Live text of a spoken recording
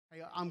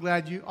I'm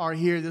glad you are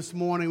here this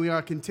morning. We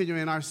are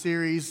continuing our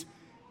series,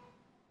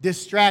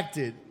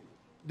 Distracted.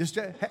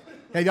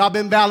 Have y'all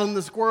been battling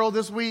the squirrel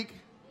this week?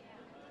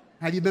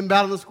 Have you been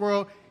battling the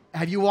squirrel?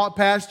 Have you walked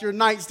past your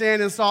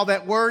nightstand and saw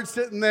that word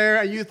sitting there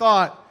and you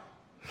thought,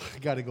 I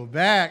got to go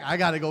back. I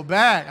got to go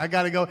back. I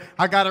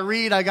got to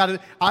read.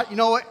 You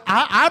know what?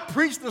 I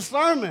preached the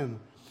sermon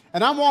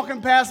and I'm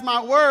walking past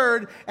my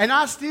word and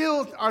I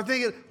still are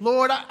thinking,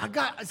 Lord, I'm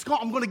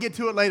going to get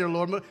to it later,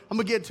 Lord. I'm going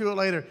to get to it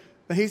later.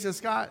 But he said,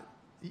 Scott,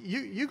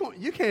 you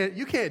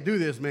can't do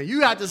this, man.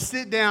 You have to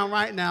sit down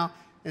right now.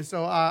 And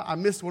so I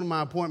missed one of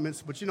my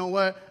appointments. But you know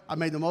what? I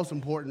made the most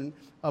important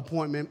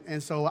appointment.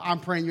 And so I'm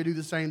praying you do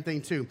the same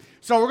thing too.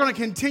 So we're going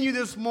to continue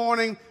this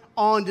morning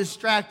on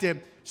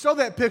Distracted. Show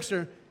that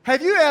picture.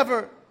 Have you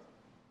ever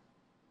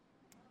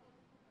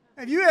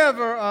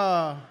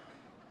y'all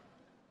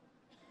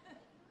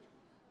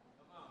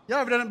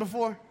ever done it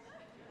before?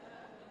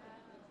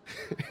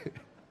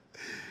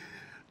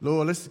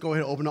 Lord, let's go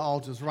ahead and open the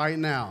altars right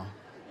now.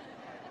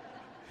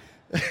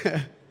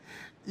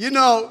 You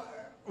know,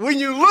 when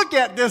you look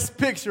at this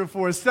picture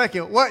for a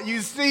second, what you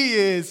see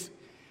is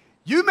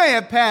you may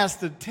have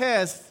passed the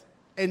test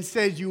and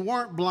said you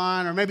weren't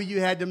blind, or maybe you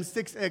had them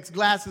 6X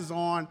glasses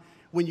on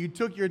when you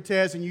took your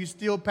test and you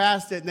still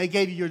passed it and they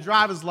gave you your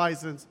driver's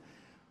license.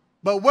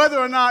 But whether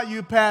or not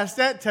you passed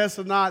that test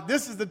or not,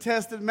 this is the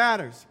test that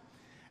matters.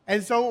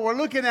 And so what we're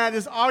looking at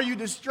is, are you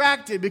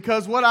distracted?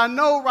 Because what I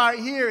know right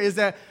here is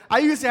that I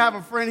used to have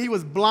a friend, he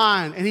was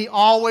blind, and he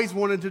always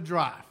wanted to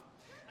drive.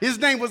 His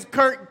name was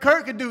Kirk.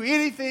 Kirk could do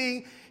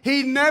anything.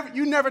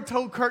 You never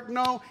told Kirk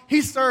no.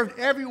 He served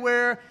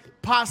everywhere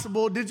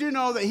possible. Did you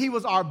know that he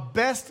was our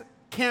best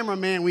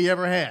cameraman we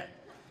ever had?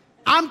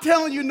 I'm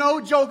telling you, no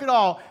joke at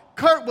all.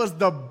 Kirk was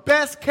the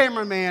best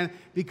cameraman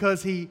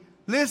because he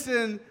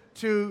listened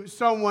to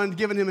someone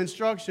giving him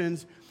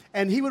instructions,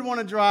 and he would want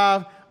to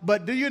drive.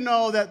 But do you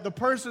know that the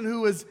person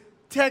who is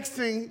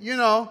texting,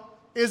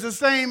 is the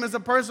same as the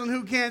person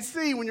who can't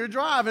see when you're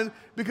driving,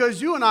 because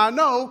you and I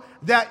know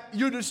that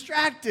you're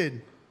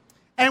distracted.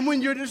 And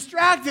when you're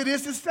distracted,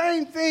 it's the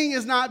same thing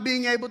as not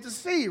being able to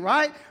see,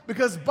 right?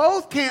 Because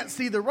both can't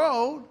see the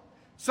road.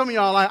 Some of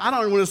y'all are like, I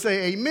don't want to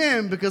say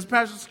amen because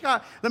Pastor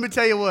Scott, let me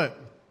tell you what.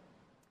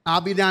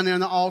 I'll be down there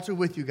on the altar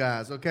with you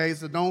guys, okay?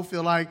 So don't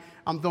feel like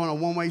I'm throwing a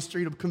one-way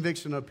street of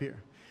conviction up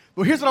here.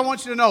 But here's what I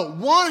want you to know.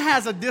 One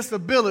has a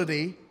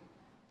disability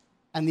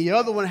and the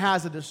other one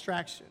has a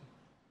distraction.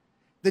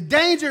 The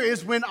danger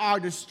is when our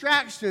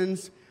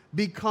distractions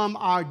become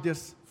our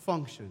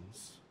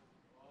dysfunctions.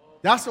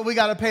 That's what we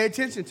got to pay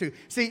attention to.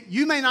 See,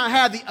 you may not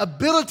have the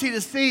ability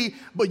to see,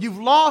 but you've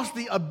lost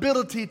the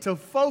ability to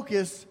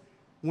focus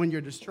when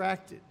you're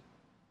distracted.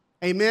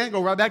 Amen?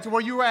 Go right back to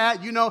where you were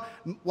at.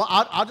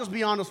 I'll just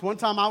be honest. One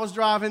time I was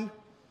driving.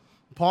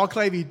 Paul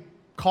Clavey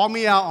called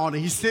me out on it.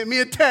 He sent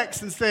me a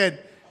text and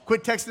said,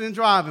 quit texting and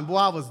driving. Boy,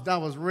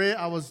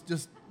 I was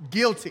just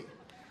guilty.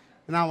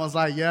 And I was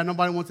like, yeah,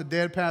 nobody wants a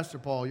dead pastor,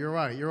 Paul. You're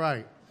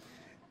right.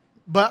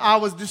 But I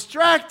was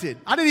distracted.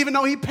 I didn't even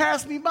know he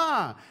passed me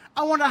by.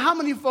 I wonder how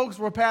many folks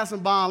were passing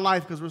by in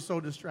life because we're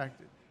so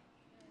distracted.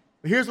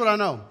 But here's what I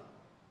know.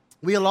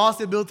 We have lost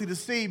the ability to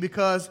see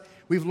because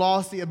we've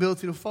lost the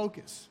ability to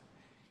focus.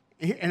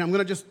 And I'm going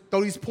to just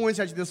throw these points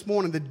at you this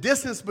morning. The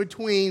distance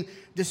between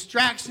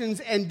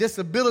distractions and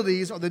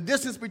disabilities, or the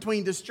distance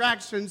between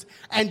distractions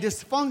and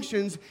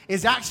dysfunctions,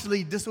 is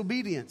actually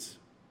disobedience.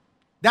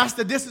 That's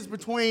the distance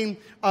between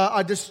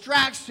a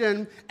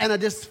distraction and a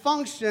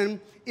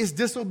dysfunction is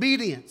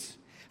disobedience.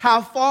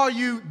 How far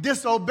you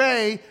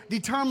disobey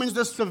determines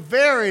the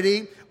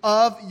severity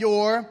of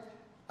your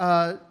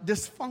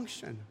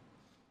dysfunction.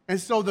 And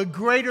so the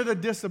greater the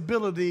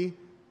disability,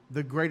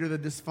 the greater the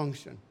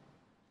dysfunction.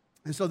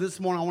 And so this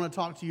morning I want to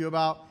talk to you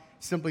about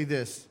simply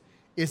this.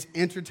 It's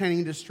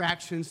entertaining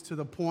distractions to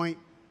the point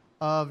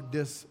of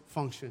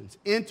dysfunctions.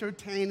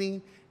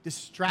 Entertaining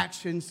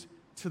distractions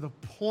to the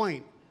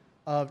point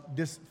of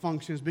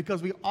dysfunctions,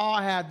 because we all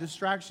have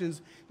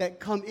distractions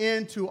that come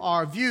into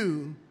our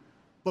view,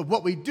 but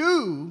what we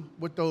do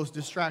with those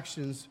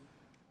distractions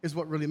is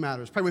what really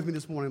matters. Pray with me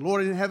this morning.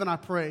 Lord in heaven, I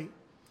pray.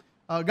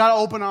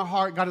 God, open our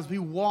heart, God, as we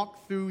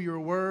walk through your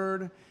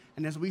word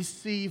and as we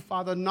see,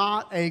 Father,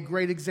 not a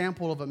great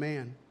example of a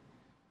man.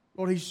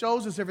 Lord, he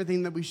shows us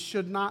everything that we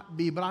should not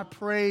be, but I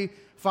pray,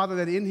 Father,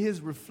 that in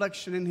his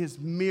reflection, in his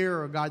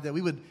mirror, God, that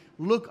we would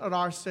look at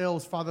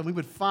ourselves, Father, and we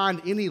would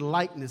find any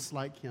likeness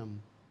like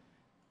him.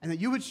 And that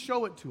you would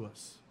show it to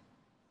us.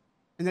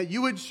 And that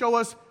you would show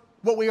us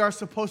what we are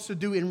supposed to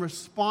do in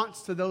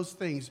response to those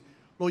things.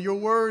 Lord, your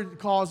word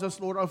calls us,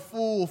 Lord, a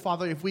fool,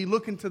 Father, if we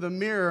look into the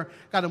mirror,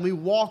 God, and we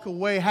walk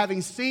away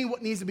having seen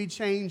what needs to be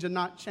changed and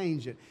not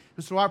change it.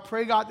 And so I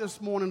pray, God, this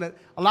morning that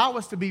allow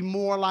us to be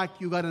more like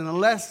you, God, and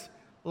less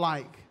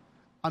like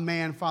a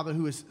man, Father,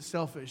 who is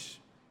selfish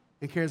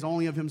and cares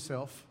only of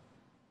himself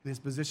and his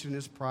position and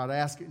his pride. I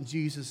ask it in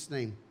Jesus'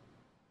 name.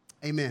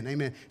 Amen,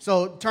 amen.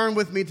 So turn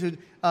with me to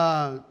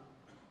 1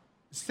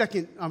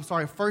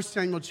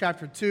 Samuel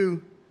chapter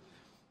 2.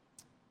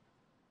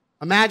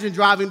 Imagine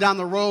driving down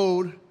the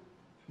road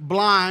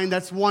blind,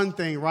 that's one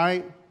thing,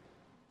 right?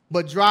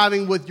 But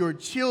driving with your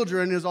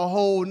children is a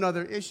whole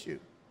nother issue.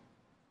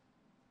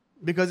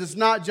 Because it's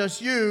not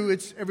just you,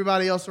 it's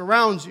everybody else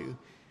around you.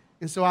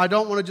 And so I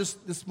don't want to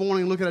just this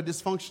morning look at a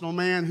dysfunctional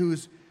man who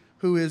is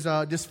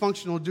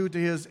dysfunctional due to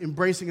his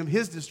embracing of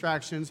his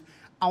distractions.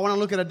 I want to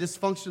look at a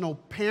dysfunctional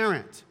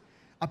parent,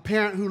 a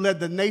parent who led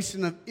the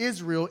nation of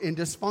Israel in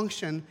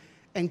dysfunction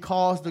and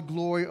caused the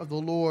glory of the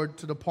Lord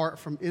to depart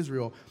from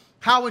Israel.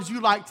 How would you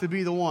like to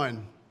be the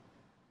one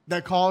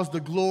that caused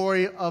the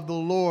glory of the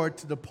Lord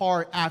to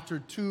depart after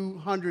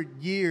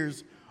 200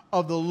 years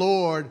of the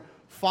Lord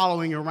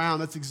following around?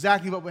 That's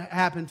exactly what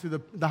happened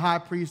to the high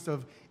priest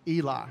of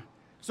Eli.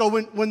 So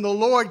when the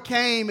Lord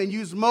came and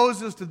used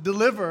Moses to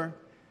deliver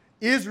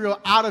Israel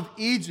out of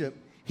Egypt,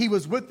 he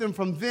was with them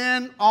from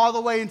then all the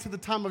way into the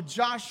time of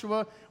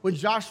Joshua, when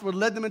Joshua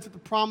led them into the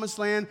promised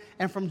land,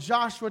 and from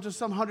Joshua to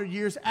some 100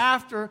 years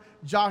after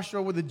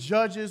Joshua, where the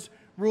judges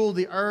ruled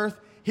the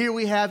earth. Here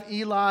we have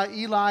Eli.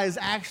 Eli is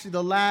actually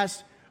the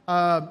last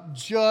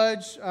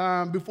judge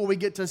before we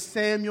get to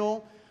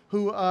Samuel,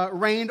 who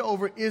reigned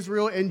over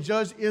Israel and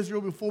judged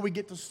Israel before we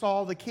get to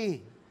Saul the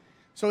king.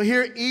 So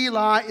here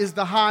Eli is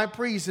the high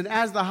priest, and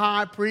as the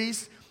high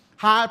priest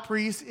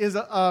is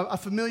a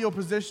familial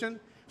position.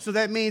 So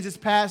that means it's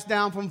passed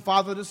down from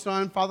father to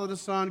son,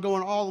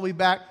 going all the way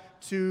back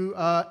to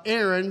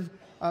Aaron,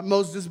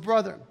 Moses'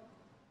 brother.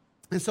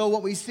 And so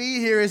what we see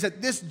here is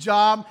that this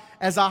job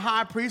as a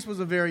high priest was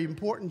a very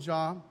important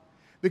job,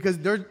 because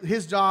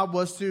his job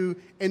was to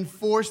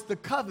enforce the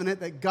covenant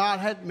that God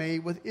had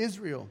made with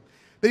Israel.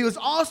 But he was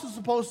also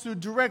supposed to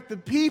direct the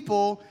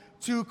people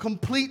to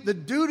complete the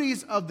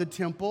duties of the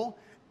temple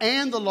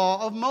and the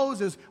law of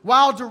Moses,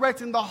 while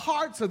directing the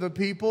hearts of the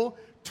people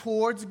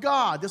towards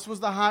God. This was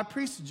the high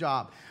priest's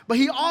job. But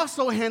he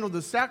also handled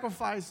the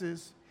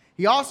sacrifices.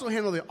 He also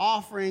handled the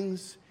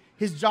offerings.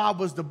 His job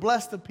was to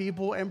bless the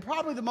people. And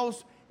probably the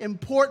most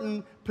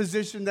important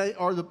position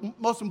the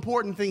most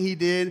important thing he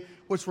did,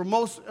 which we're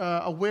most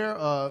aware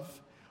of,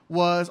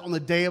 was on the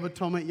Day of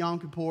Atonement, Yom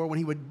Kippur, when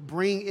he would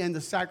bring in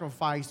the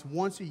sacrifice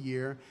once a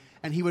year,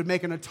 and he would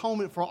make an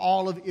atonement for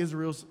all of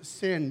Israel's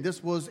sin.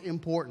 This was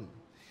important.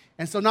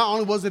 And so not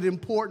only was it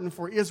important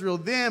for Israel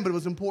then, but it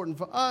was important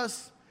for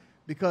us,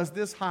 because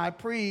this high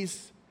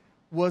priest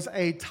was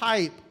a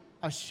type,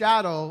 a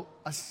shadow,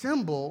 a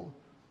symbol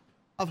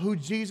of who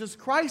Jesus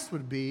Christ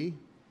would be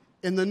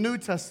in the New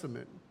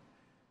Testament.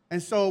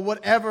 And so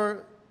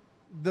whatever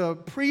the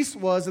priest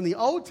was in the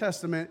Old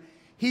Testament,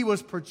 he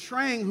was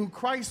portraying who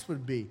Christ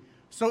would be.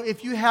 So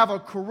if you have a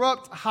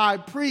corrupt high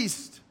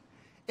priest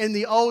in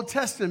the Old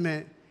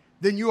Testament,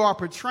 then you are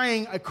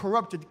portraying a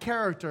corrupted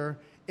character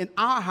in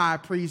our high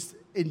priest,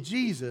 in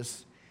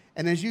Jesus.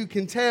 And as you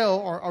can tell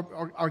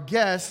or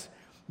guess,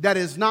 that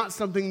is not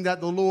something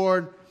that the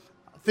Lord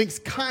thinks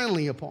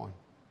kindly upon.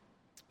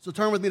 So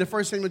turn with me to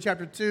 1 Samuel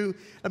chapter 2.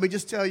 Let me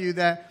just tell you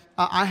that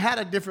I had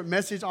a different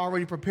message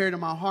already prepared in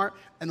my heart,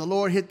 and the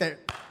Lord hit that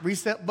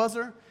reset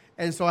buzzer,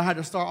 and so I had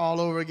to start all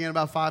over again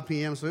about 5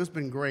 p.m., so it's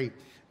been great.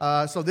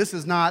 So this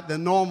is not the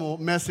normal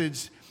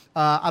message.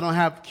 I don't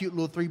have cute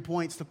little 3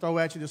 points to throw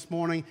at you this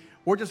morning.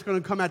 We're just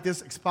going to come at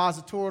this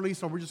expositorily,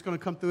 so we're just going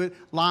to come through it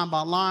line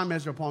by line,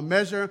 measure upon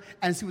measure,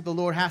 and see what the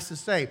Lord has to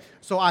say.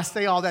 So I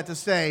say all that to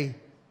say,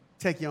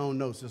 take your own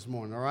notes this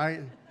morning, all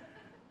right?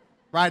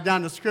 Write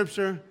down the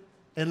scripture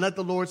and let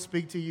the Lord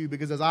speak to you,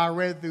 because as I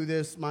read through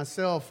this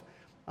myself,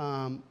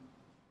 I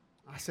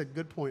said,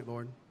 good point,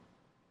 Lord.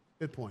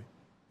 Good point.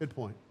 Good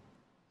point.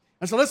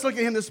 And so let's look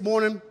at him this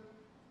morning.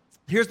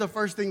 Here's the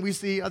first thing we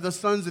see of the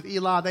sons of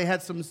Eli. They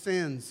had some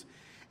sins.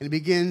 And it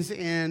begins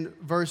in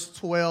verse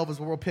 12 is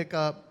where we'll pick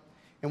up,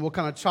 and we'll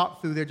kind of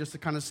chop through there just to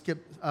kind of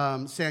skip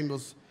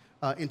Samuel's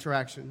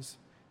interactions.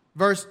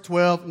 Verse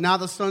 12, now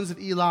the sons of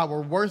Eli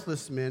were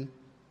worthless men.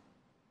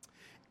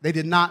 They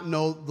did not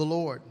know the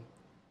Lord.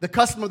 The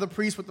custom of the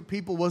priest with the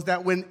people was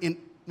that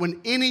when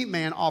any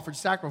man offered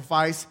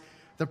sacrifice,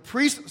 the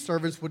priest's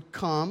servants would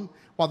come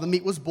while the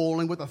meat was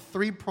boiling with a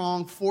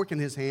 3-pronged fork in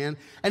his hand,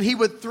 and he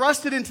would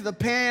thrust it into the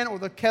pan or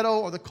the kettle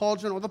or the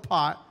cauldron or the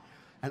pot,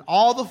 and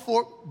all the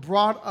fork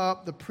brought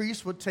up the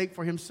priest would take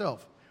for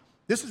himself.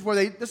 This is what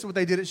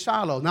they did at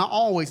Shiloh. Not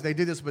always they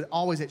did this, but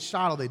always at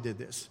Shiloh they did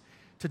this,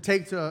 to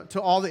take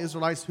to all the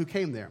Israelites who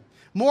came there.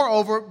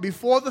 Moreover,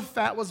 before the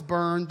fat was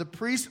burned, the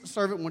priest's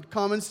servant would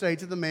come and say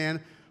to the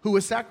man who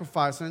was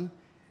sacrificing,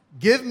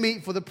 give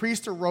meat for the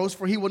priest to roast,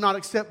 for he will not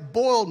accept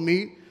boiled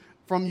meat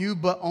from you,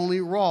 but only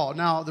raw.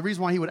 Now, the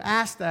reason why he would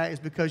ask that is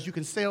because you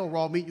can sell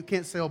raw meat, you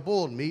can't sell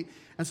boiled meat.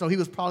 And so he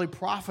was probably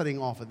profiting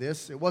off of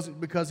this. It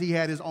wasn't because he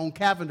had his own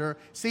Cavender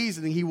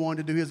seasoning, he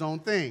wanted to do his own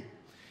thing.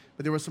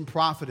 But there was some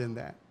profit in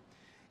that.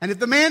 And if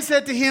the man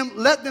said to him,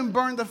 let them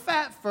burn the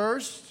fat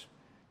first,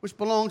 which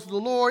belongs to the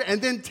Lord,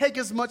 and then take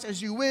as much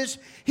as you wish,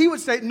 he would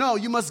say, no,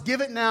 you must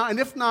give it now, and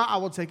if not, I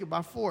will take it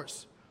by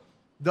force.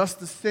 Thus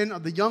the sin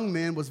of the young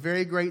men was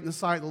very great in the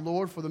sight of the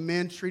Lord, for the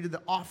men treated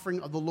the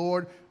offering of the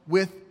Lord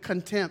with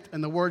contempt.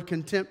 And the word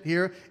contempt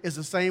here is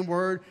the same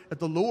word that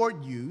the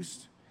Lord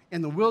used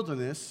in the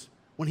wilderness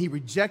when he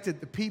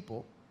rejected the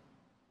people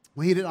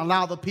when he didn't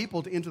allow the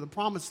people to enter the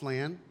promised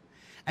land,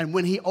 and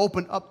when he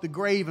opened up the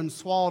grave and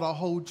swallowed a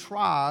whole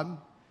tribe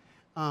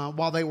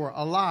while they were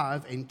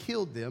alive and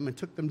killed them and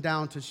took them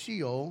down to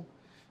Sheol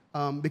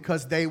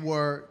because they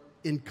were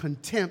in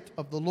contempt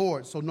of the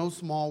Lord. So no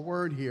small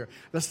word here.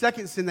 The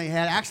second sin they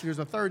had, actually there's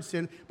a third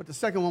sin, but the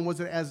second one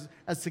wasn't as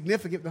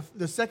significant.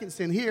 The second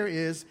sin here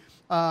is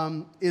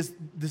the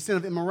sin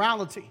of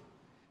immorality.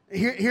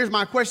 Here's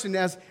my question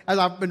as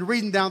I've been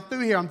reading down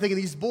through here. I'm thinking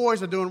these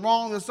boys are doing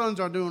wrong, the sons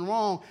are doing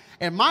wrong.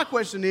 And my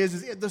question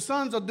is if the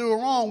sons are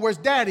doing wrong, where's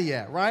daddy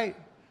at, right?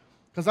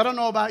 Because I don't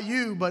know about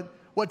you, but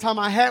what time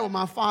I had with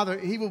my father,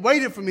 he was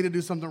waiting for me to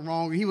do something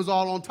wrong. He was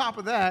all on top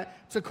of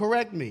that to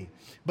correct me.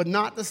 But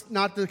not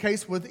the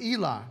case with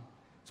Eli.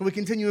 So we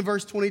continue in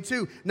verse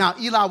 22. Now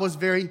Eli was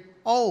very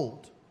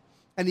old,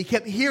 and he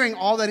kept hearing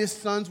all that his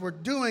sons were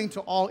doing to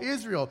all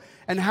Israel,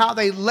 and how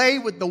they lay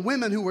with the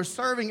women who were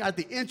serving at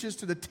the entrance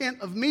to the tent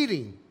of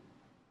meeting.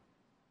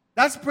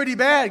 That's pretty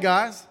bad,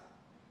 guys.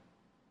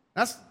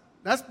 That's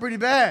pretty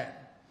bad.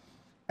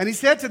 And he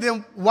said to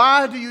them,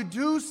 why do you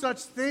do such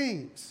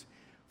things?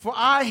 For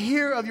I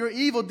hear of your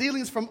evil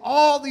dealings from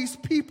all these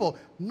people.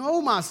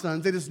 No, my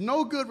sons, it is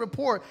no good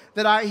report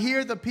that I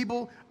hear the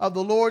people of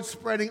the Lord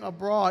spreading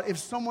abroad. If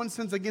someone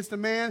sins against a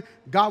man,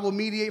 God will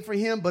mediate for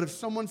him. But if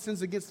someone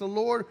sins against the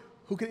Lord,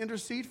 who can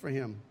intercede for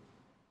him?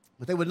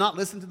 But they would not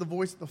listen to the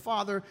voice of the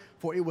Father,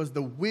 for it was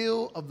the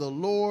will of the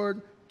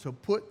Lord to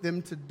put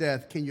them to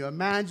death. Can you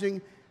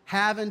imagine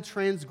having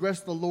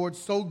transgressed the Lord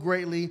so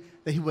greatly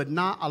that he would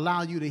not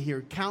allow you to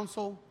hear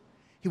counsel?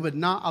 He would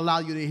not allow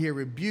you to hear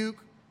rebuke,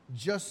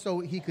 just so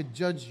he could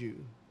judge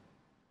you.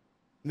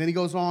 And then he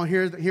goes on,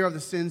 here are the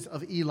sins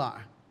of Eli.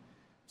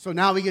 So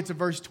now we get to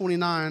verse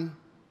 29.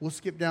 We'll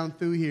skip down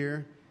through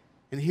here.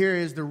 And here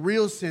is the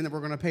real sin that we're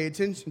going to pay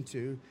attention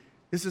to.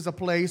 This is a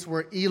place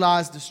where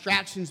Eli's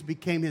distractions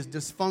became his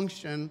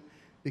dysfunction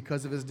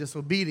because of his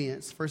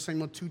disobedience. 1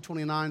 Samuel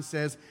 2:29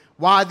 says,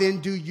 why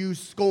then do you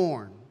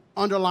scorn?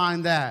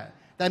 Underline that.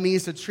 That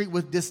means to treat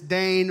with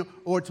disdain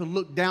or to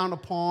look down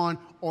upon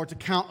or to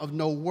count of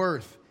no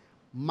worth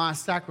my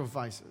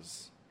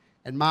sacrifices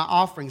and my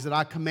offerings that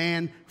I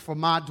command for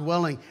my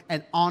dwelling,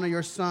 and honor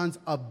your sons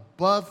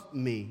above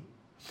me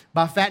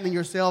by fattening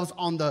yourselves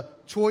on the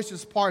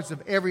choicest parts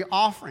of every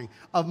offering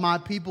of my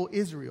people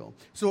Israel.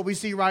 So what we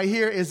see right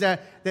here is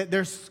that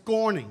they're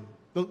scorning.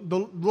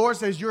 The Lord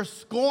says, you're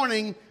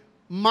scorning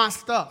my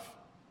stuff.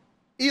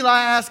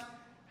 Eli asked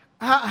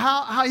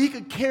how he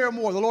could care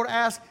more. The Lord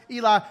asked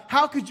Eli,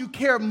 how could you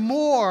care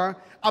more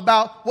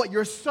about what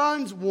your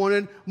sons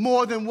wanted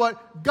more than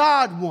what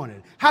God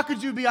wanted? How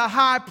could you be a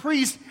high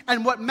priest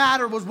and what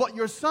mattered was what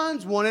your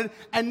sons wanted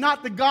and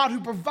not the God who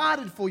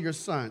provided for your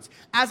sons?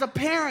 As a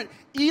parent,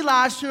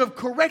 Eli should have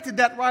corrected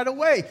that right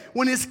away.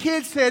 When his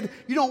kids said,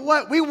 you know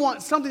what, we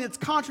want something that's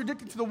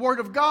contradictory to the word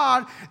of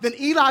God, then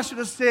Eli should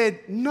have said,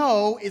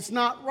 no, it's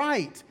not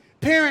right.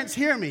 Parents,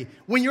 hear me.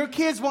 When your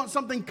kids want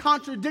something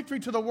contradictory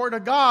to the Word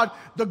of God,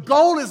 the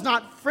goal is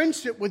not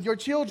friendship with your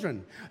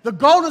children. The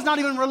goal is not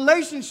even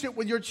relationship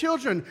with your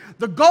children.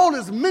 The goal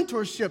is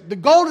mentorship. The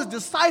goal is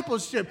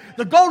discipleship.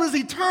 The goal is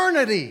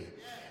eternity.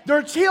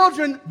 Their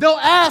children, they'll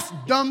ask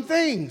dumb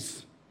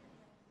things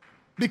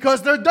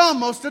because they're dumb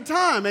most of the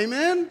time.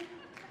 Amen?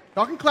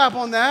 Y'all can clap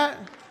on that.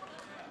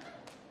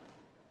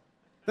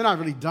 They're not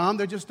really dumb.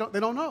 They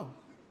don't know.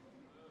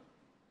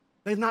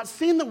 They've not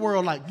seen the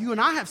world like you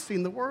and I have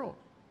seen the world.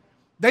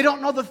 They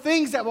don't know the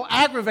things that will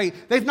aggravate.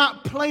 They've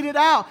not played it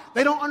out.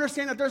 They don't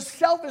understand that their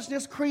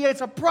selfishness creates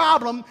a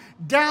problem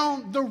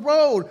down the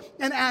road.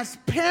 And as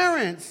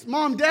parents,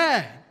 mom,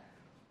 dad,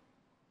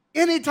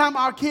 anytime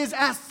our kids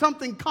ask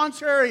something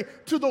contrary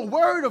to the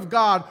Word of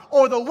God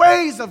or the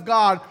ways of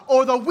God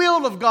or the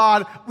will of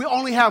God, we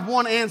only have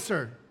one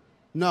answer.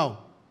 No.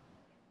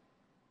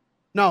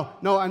 No,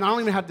 and I don't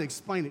even have to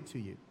explain it to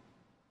you.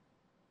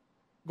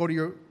 Go to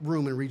your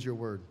room and read your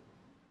word.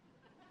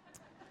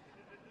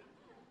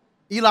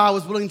 Eli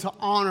was willing to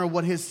honor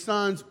what his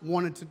sons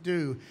wanted to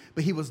do,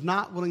 but he was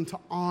not willing to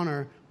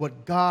honor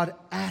what God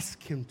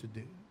asked him to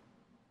do.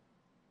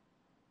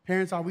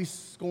 Parents, are we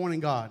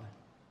scorning God?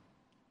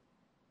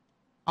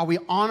 Are we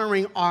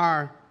honoring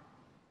our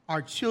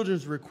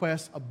children's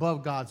requests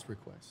above God's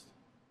request?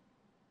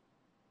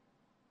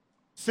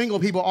 Single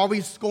people, are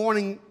we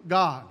scorning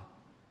God?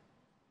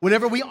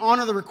 Whenever we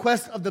honor the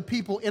requests of the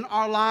people in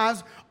our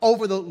lives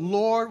over the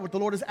Lord, what the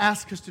Lord has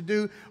asked us to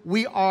do,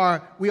 we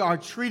are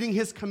treating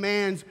his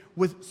commands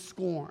with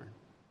scorn.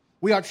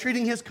 We are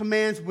treating his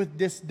commands with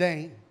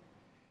disdain.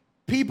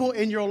 People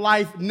in your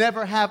life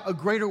never have a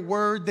greater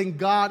word than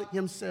God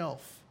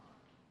himself.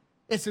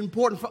 It's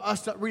important for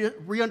us to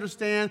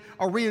re-understand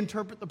or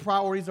reinterpret the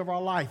priorities of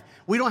our life.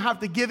 We don't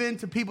have to give in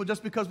to people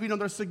just because we know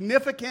they're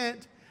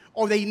significant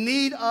or they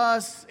need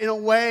us in a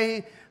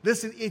way.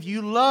 Listen, if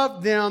you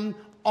love them,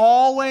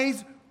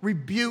 always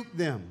rebuke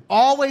them.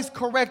 Always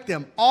correct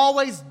them.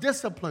 Always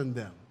discipline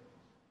them.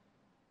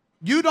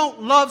 You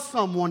don't love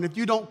someone if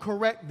you don't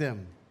correct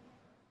them.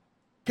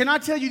 Can I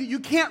tell you, you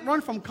can't run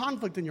from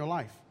conflict in your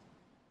life.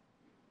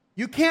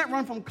 You can't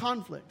run from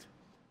conflict.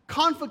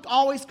 conflict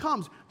always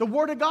comes. The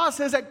Word of God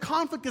says that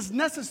conflict is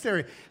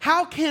necessary.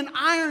 How can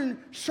iron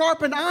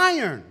sharpen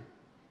iron,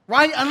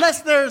 right?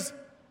 Unless there's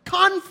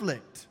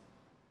conflict.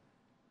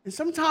 And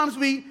sometimes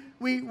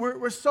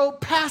we're so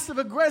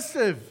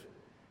passive-aggressive.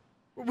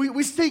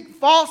 We seek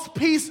false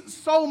peace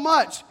so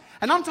much.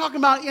 And I'm talking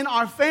about in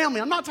our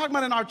family. I'm not talking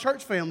about in our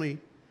church family.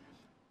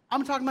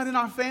 I'm talking about in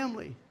our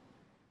family.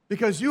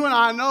 Because you and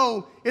I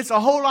know it's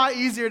a whole lot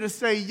easier to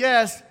say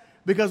yes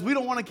because we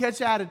don't want to catch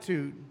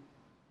attitude.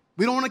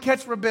 We don't want to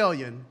catch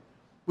rebellion.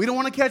 We don't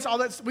want to catch all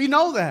that. We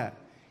know that.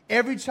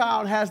 Every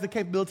child has the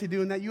capability of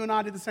doing that. You and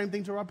I did the same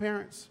thing to our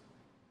parents.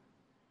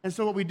 And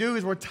so what we do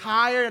is we're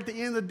tired at the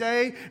end of the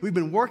day. We've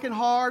been working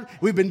hard.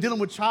 We've been dealing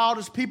with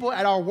childish people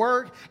at our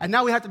work. And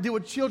now we have to deal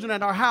with children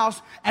at our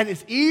house. And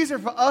it's easier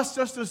for us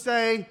just to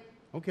say,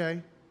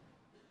 okay,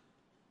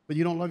 but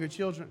you don't love your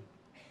children.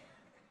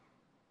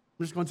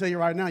 I'm just going to tell you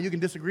right now, you can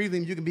disagree with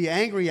them. You can be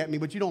angry at me,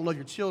 but you don't love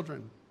your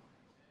children.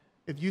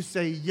 If you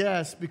say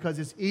yes because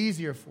it's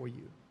easier for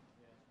you.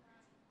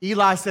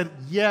 Eli said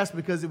yes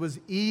because it was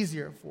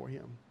easier for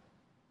him.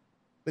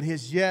 But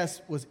his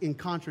yes was in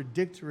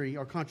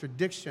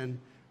contradiction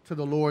to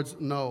the Lord's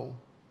no. And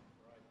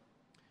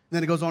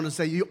then it goes on to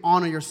say, you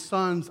honor your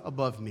sons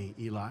above me,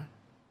 Eli.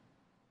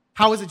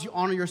 How is it you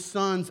honor your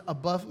sons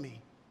above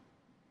me?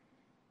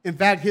 In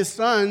fact, his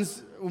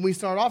sons, when we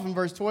start off in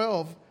verse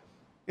 12,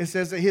 it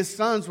says that his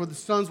sons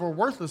were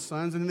worthless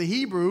sons. And in the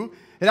Hebrew,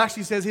 it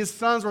actually says his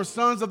sons were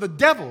sons of the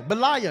devil,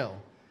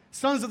 Belial,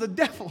 sons of the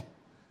devil.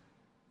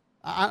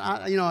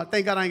 I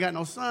thank God I ain't got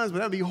no sons, but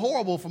that would be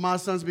horrible for my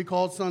sons to be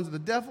called sons of the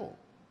devil.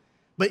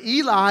 But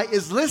Eli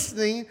is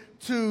listening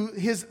to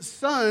his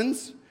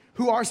sons,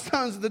 who are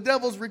sons of the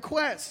devil's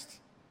request.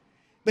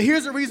 But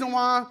here's the reason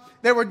why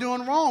they were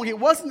doing wrong. It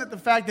wasn't that the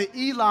fact that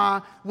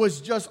Eli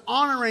was just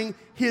honoring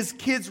his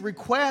kids'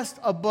 request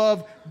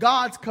above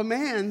God's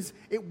commands.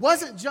 It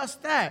wasn't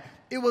just that.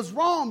 It was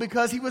wrong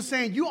because he was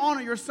saying, you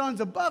honor your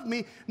sons above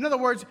me. In other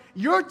words,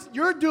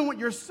 you're doing what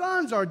your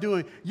sons are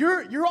doing.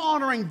 You're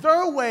honoring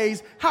their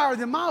ways higher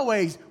than my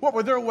ways. What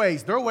were their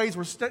ways? Their ways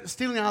were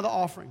stealing out of the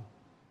offering.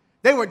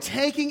 They were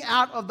taking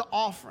out of the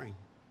offering.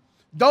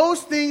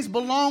 Those things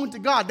belonged to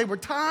God. They were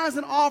tithes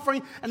and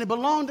offering, and they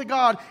belonged to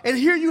God. And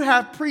here you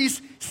have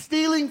priests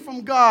stealing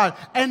from God,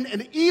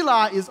 and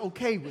Eli is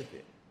okay with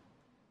it.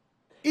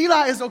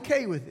 Eli is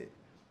okay with it.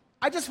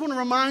 I just want to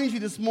remind you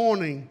this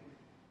morning,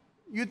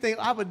 you think,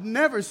 I would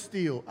never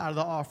steal out of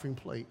the offering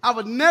plate. I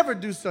would never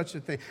do such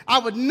a thing. I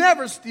would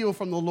never steal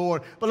from the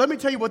Lord. But let me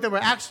tell you what they were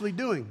actually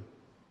doing.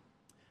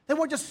 They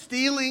weren't just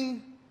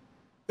stealing.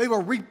 They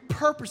were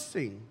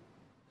repurposing.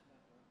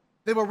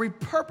 They were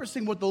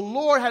repurposing what the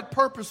Lord had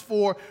purposed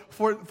for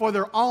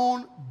their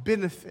own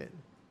benefit.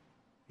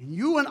 And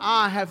you and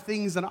I have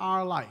things in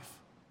our life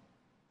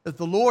that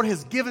the Lord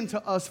has given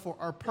to us for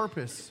our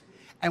purpose.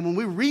 And when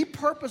we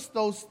repurpose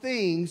those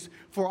things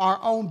for our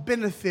own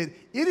benefit,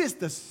 it is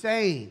the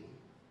same.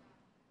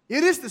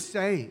 It is the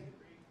same.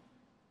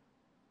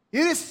 It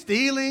is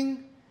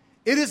stealing.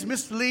 It is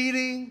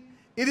misleading.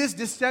 It is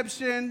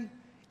deception.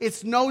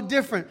 It's no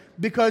different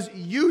because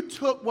you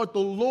took what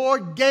the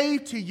Lord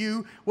gave to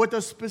you with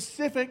a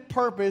specific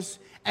purpose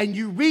and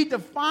you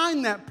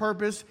redefined that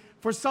purpose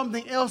for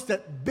something else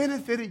that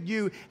benefited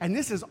you. And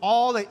this is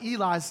all that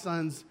Eli's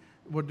sons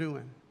were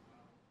doing.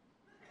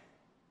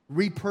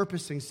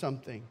 Repurposing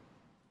something.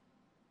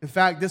 In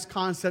fact, this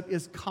concept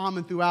is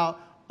common throughout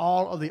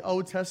all of the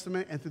Old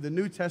Testament and through the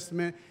New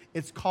Testament.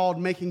 It's called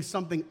making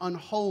something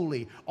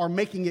unholy or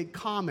making it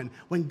common.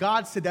 When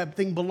God said that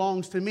thing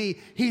belongs to me,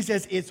 he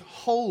says it's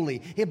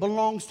holy. It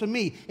belongs to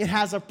me. It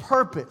has a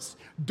purpose.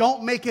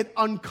 Don't make it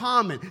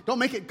uncommon. Don't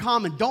make it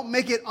common. Don't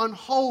make it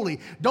unholy.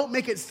 Don't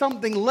make it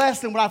something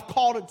less than what I've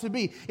called it to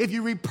be. If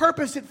you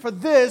repurpose it for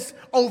this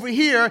over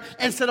here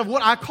instead of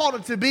what I called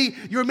it to be,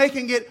 you're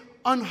making it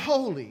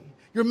unholy.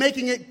 You're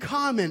making it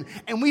common.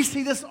 And we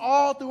see this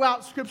all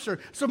throughout Scripture.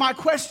 So my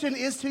question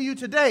is to you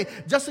today,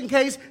 just in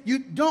case you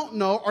don't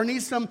know or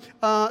need some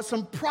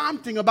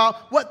prompting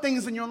about what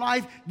things in your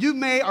life you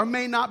may or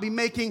may not be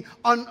making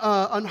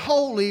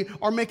unholy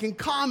or making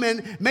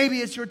common. Maybe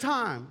it's your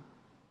time.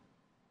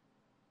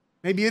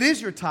 Maybe it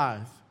is your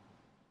tithe.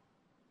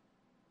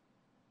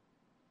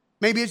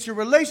 Maybe it's your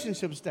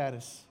relationship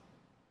status.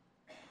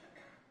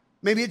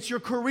 Maybe it's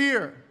your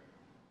career.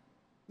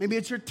 Maybe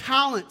it's your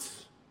talents.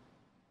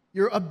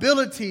 Your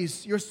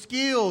abilities, your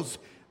skills,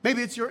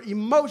 maybe it's your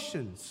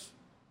emotions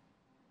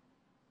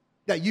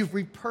that you've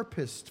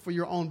repurposed for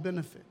your own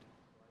benefit.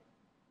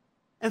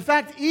 In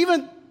fact,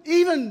 even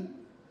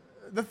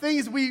the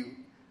things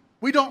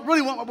we don't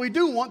really want, what we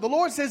do want, the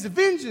Lord says,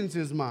 vengeance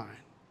is mine.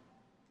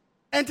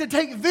 And to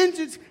take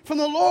vengeance from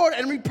the Lord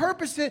and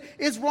repurpose it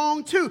is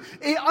wrong too.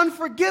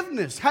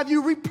 Unforgiveness. Have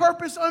you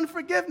repurposed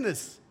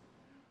unforgiveness?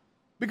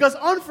 Because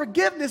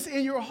unforgiveness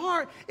in your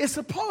heart is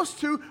supposed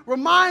to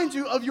remind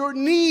you of your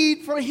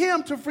need for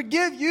him to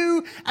forgive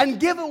you and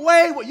give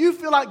away what you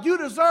feel like you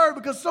deserve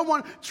because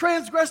someone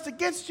transgressed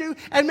against you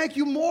and make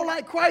you more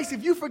like Christ.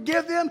 If you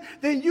forgive them,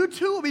 then you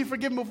too will be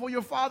forgiven before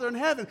your Father in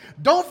heaven.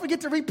 Don't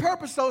forget to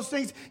repurpose those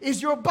things. Is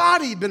your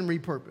body been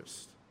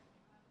repurposed?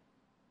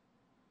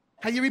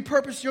 Have you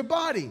repurposed your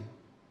body?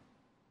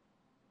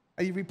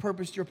 Have you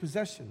repurposed your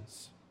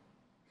possessions?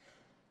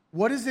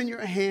 What is in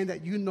your hand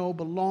that you know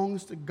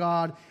belongs to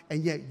God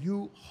and yet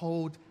you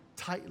hold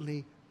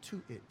tightly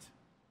to it?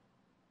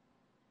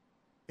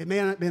 It may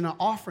not have been an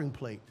offering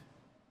plate,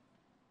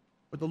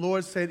 but the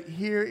Lord said,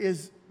 here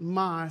is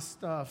my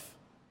stuff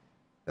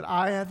that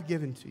I have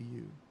given to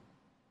you.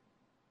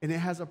 And it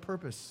has a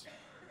purpose.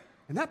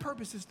 And that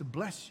purpose is to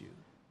bless you.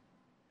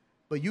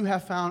 But you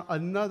have found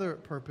another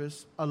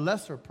purpose, a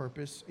lesser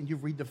purpose, and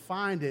you've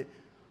redefined it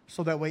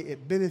so that way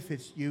it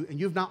benefits you. And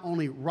you've not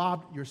only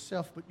robbed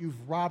yourself, but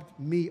you've robbed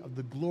me of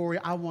the glory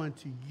I wanted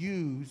to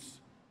use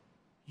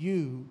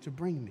you to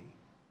bring me.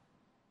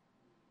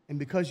 And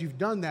because you've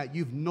done that,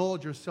 you've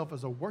nulled yourself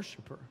as a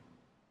worshiper.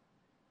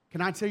 Can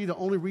I tell you the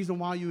only reason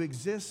why you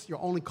exist, your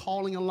only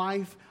calling in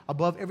life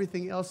above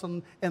everything else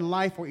in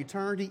life or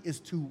eternity is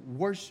to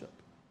worship.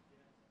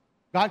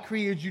 God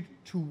created you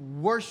to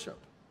worship.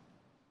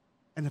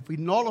 And if we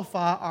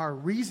nullify our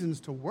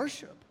reasons to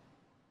worship,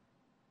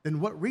 then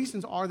what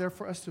reasons are there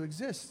for us to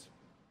exist?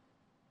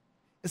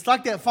 It's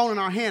like that phone in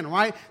our hand,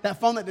 right? That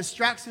phone that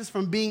distracts us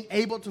from being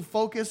able to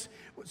focus,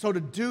 so to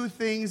do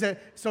things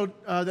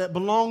that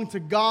belong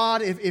to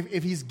God,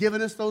 if he's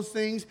given us those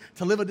things,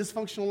 to live a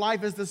dysfunctional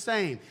life is the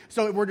same.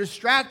 So we're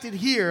distracted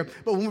here,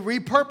 but when we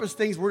repurpose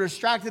things, we're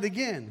distracted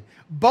again.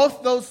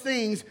 Both those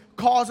things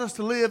cause us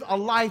to live a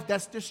life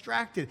that's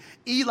distracted.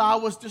 Eli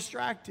was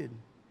distracted.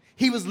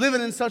 He was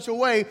living in such a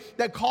way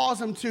that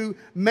caused him to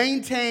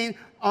maintain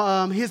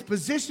his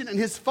position and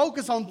his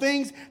focus on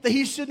things that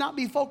he should not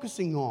be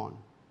focusing on.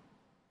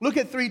 Look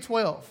at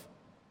 3:12.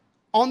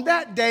 On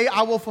that day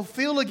I will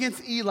fulfill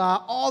against Eli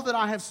all that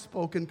I have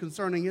spoken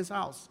concerning his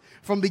house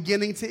from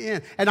beginning to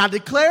end. And I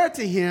declare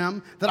to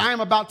him that I am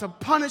about to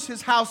punish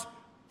his house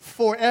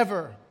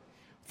forever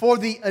for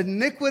the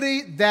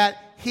iniquity that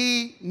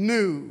he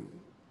knew.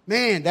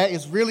 Man, that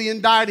is really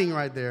indicting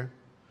right there.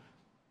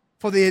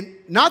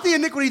 Not the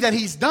iniquity that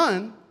he's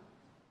done,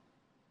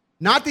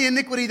 not the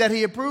iniquity that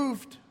he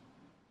approved,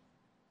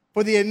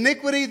 for the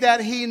iniquity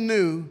that he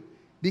knew,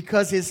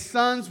 because his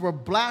sons were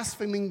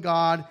blaspheming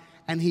God,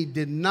 and he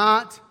did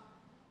not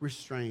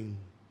restrain,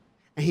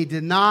 and he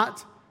did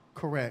not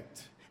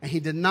correct, and he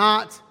did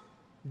not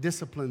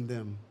discipline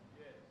them.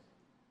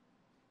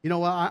 You know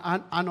what?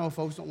 I know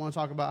folks don't want to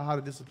talk about how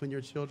to discipline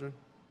your children,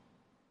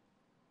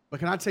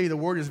 but can I tell you, the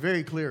word is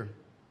very clear.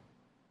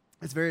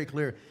 It's very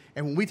clear.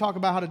 And when we talk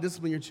about how to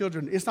discipline your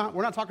children,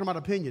 we're not talking about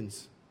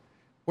opinions.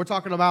 We're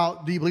talking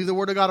about, do you believe the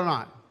word of God or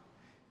not?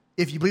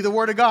 If you believe the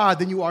word of God,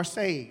 then you are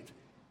saved.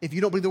 If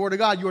you don't believe the word of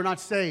God, you are not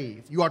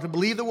saved. You are to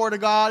believe the word of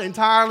God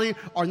entirely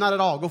or not at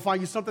all. Go find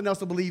you something else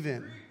to believe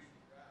in.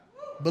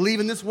 Believe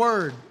in this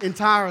word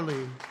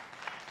entirely.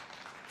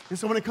 And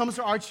so when it comes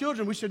to our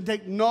children, we should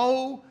take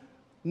no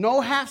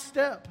half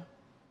step.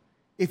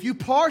 If you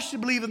partially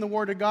believe in the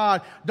word of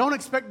God, don't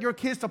expect your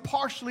kids to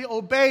partially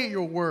obey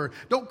your word.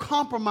 Don't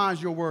compromise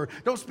your word.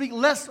 Don't speak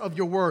less of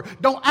your word.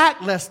 Don't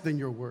act less than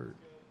your word.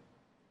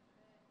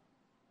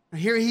 And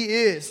here he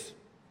is,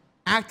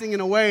 acting in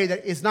a way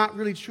that is not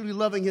really truly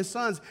loving his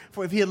sons.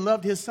 For if he had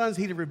loved his sons,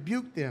 he'd have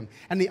rebuked them.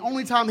 And the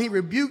only time he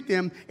rebuked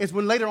them is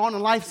when later on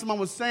in life someone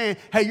was saying,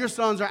 hey, your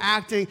sons are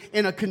acting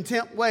in a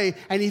contempt way.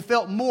 And he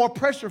felt more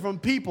pressure from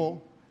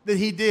people than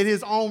he did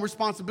his own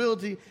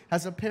responsibility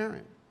as a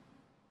parent.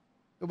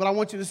 But what I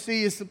want you to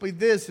see is simply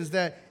this, is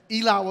that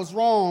Eli was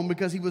wrong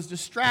because he was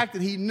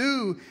distracted. He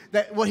knew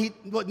that what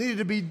needed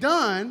to be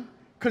done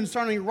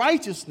concerning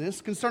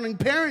righteousness, concerning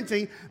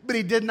parenting, but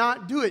he did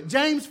not do it.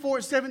 James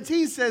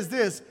 4:17 says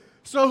this,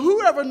 so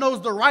whoever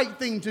knows the right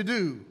thing to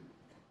do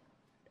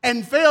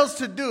and fails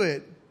to do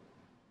it,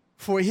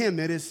 for him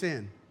it is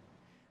sin.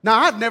 Now,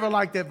 I've never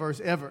liked that verse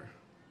ever.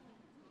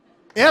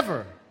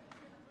 Ever.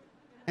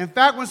 In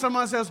fact, when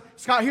someone says,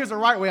 Scott, here's the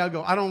right way, I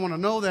go, I don't want to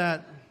know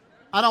that.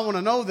 I don't want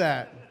to know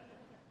that.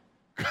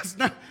 Because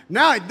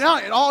now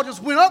it all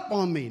just went up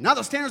on me. Now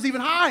the standard's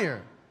even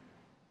higher.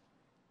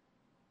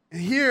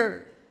 And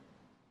here,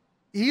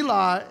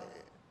 Eli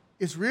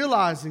is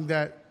realizing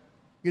that,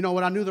 you know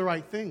what, I knew the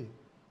right thing.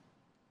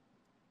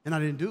 And I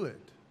didn't do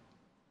it.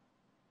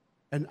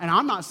 And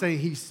I'm not saying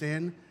he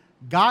sinned.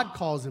 God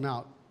calls him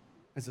out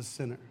as a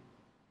sinner.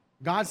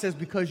 God says,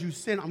 because you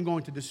sin, I'm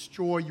going to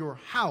destroy your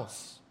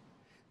house.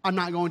 I'm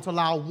not going to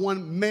allow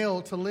one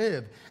male to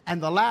live.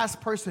 And the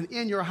last person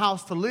in your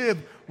house to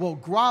live will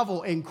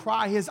grovel and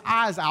cry his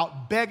eyes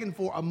out, begging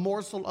for a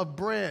morsel of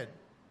bread.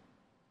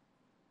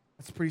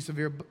 That's a pretty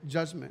severe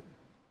judgment.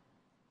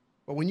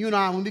 But when you and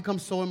I, when we become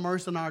so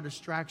immersed in our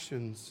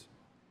distractions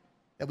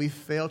that we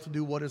fail to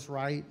do what is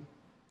right,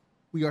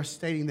 we are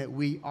stating that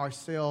we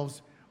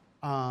ourselves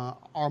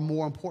are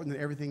more important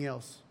than everything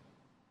else.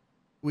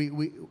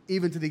 We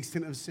even to the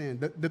extent of sin.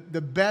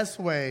 The best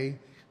way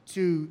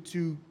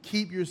to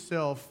keep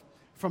yourself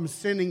from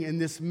sinning in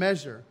this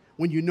measure,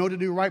 when you know to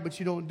do right but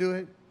you don't do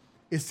it,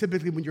 is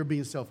typically when you're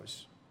being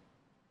selfish,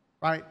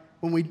 right?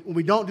 When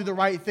we don't do the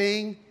right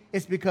thing,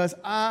 it's because,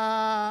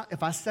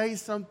 if I say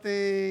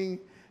something,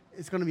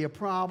 it's going to be a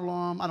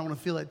problem. I don't want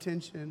to feel that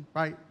tension,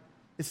 right?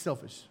 It's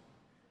selfish.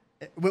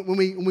 When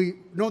we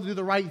don't do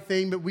the right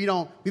thing, but we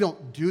don't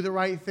do the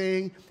right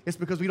thing, it's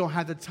because we don't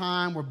have the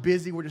time, we're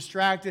busy, we're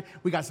distracted,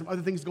 we got some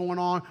other things going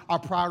on, our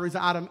priorities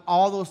are out of,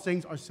 all those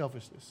things are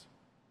selfishness.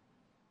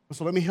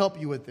 So let me help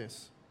you with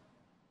this.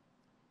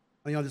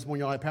 You know, this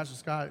morning, y'all like, Pastor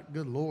Scott,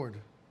 good Lord.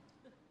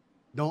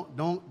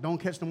 Don't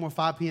catch no more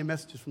 5 p.m.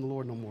 messages from the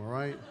Lord no more,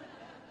 right?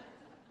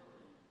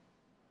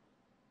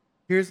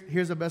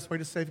 Here's the best way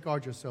to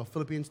safeguard yourself.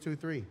 Philippians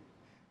 2:3.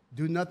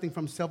 Do nothing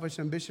from selfish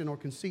ambition or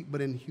conceit, but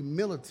in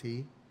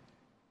humility,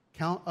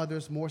 count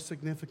others more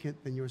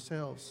significant than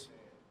yourselves.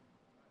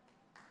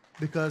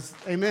 Because,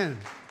 amen,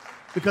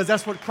 because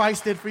that's what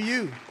Christ did for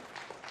you.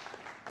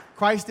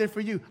 Christ did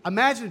for you.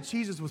 Imagine if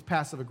Jesus was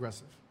passive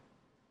aggressive.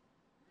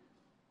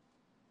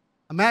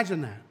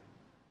 Imagine that.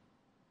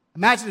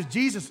 Imagine if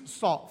Jesus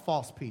sought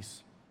false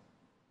peace.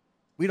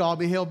 We'd all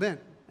be hell-bent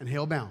and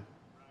hell-bound.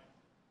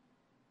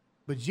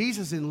 But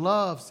Jesus in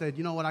love said,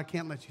 you know what, I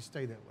can't let you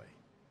stay that way.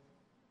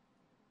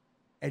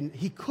 And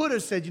he could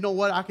have said, you know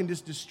what, I can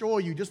just destroy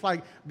you. Just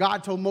like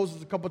God told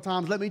Moses a couple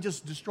times, let me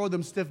just destroy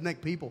them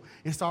stiff-necked people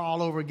and start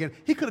all over again.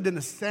 He could have done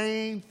the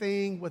same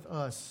thing with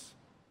us.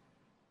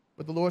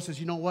 But the Lord says,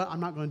 you know what, I'm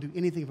not going to do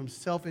anything from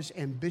selfish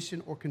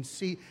ambition or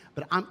conceit,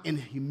 but I'm in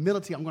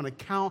humility. I'm going to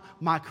count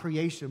my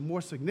creation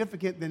more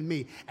significant than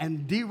me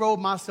and derobe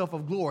myself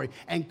of glory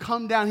and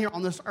come down here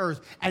on this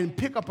earth and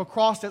pick up a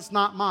cross that's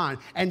not mine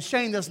and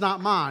shame that's not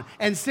mine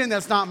and sin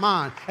that's not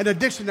mine and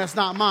addiction that's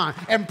not mine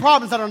and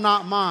problems that are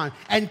not mine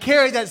and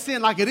carry that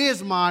sin like it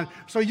is mine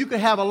so you can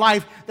have a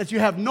life that you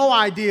have no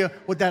idea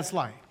what that's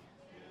like.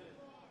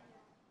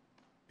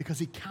 Because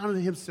he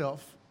counted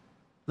himself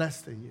less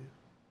than you.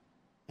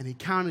 And he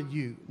counted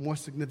you more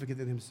significant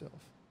than himself.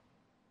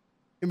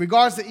 In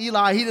regards to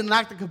Eli, he didn't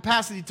lack the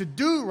capacity to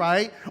do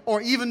right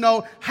or even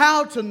know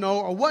how to know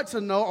or what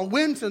to know or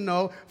when to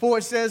know. For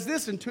it says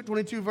this in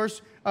 22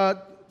 verse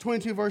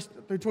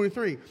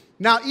 23.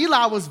 Now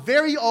Eli was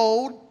very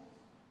old,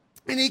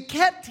 and he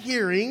kept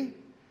hearing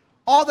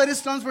all that his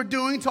sons were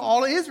doing to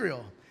all of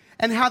Israel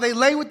and how they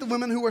lay with the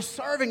women who were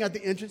serving at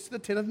the entrance to the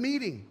tent of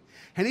meeting.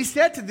 And he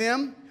said to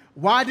them,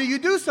 why do you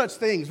do such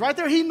things? Right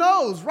there, he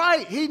knows,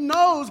 right? He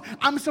knows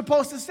I'm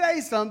supposed to say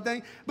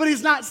something, but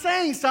he's not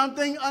saying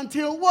something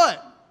until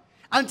what?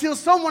 Until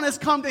someone has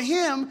come to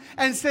him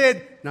and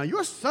said, now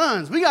your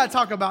sons, we got to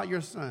talk about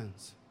your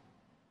sons.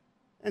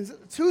 And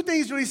 2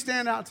 things really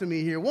stand out to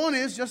me here. One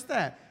is just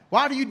that.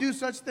 Why do you do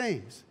such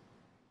things?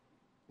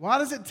 Why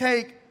does it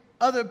take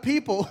other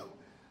people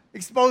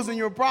exposing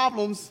your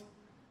problems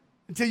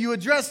until you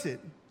address it?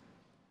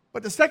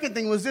 But the second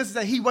thing was this, is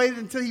that he waited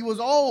until he was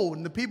old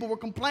and the people were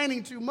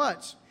complaining too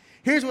much.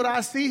 Here's what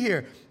I see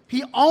here.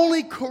 He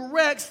only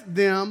corrects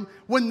them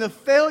when the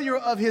failure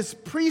of his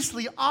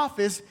priestly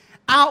office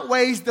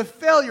outweighs the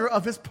failure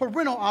of his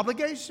parental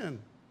obligation.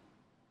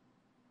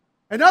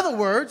 In other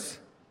words,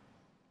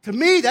 to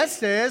me that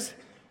says,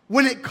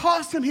 when it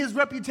cost him his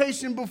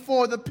reputation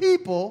before the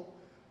people,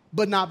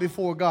 but not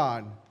before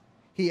God,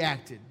 he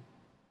acted.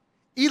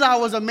 Eli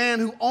was a man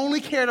who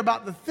only cared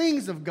about the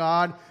things of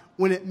God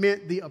when it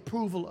meant the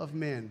approval of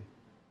men.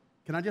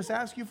 Can I just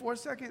ask you for a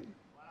second?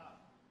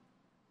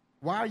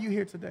 Why are you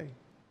here today?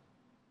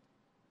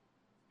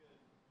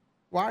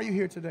 Why are you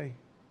here today?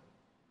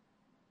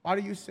 Why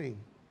do you sing?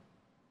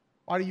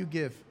 Why do you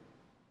give?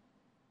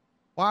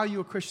 Why are you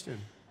a Christian?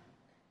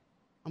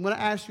 I'm going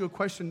to ask you a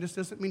question. This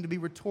doesn't mean to be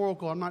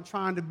rhetorical. I'm not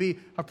trying to be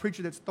a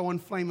preacher that's throwing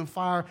flame and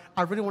fire.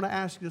 I really want to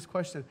ask you this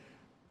question.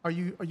 Are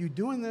you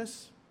doing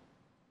this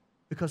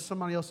because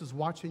somebody else is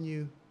watching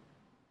you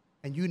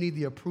and you need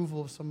the approval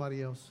of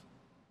somebody else?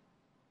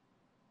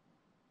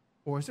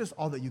 Or is this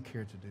all that you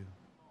care to do?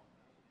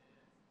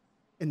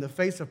 In the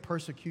face of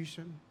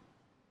persecution,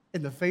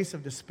 in the face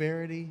of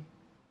disparity,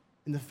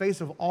 in the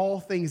face of all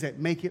things that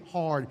make it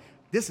hard,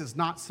 this is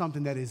not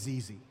something that is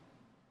easy.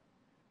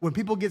 When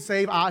people get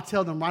saved, I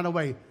tell them right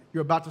away,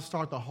 you're about to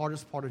start the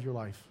hardest part of your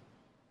life.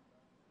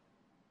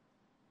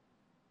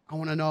 I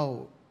want to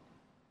know,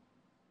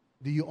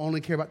 do you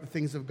only care about the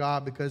things of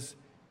God because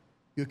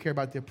you care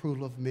about the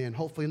approval of men?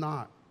 Hopefully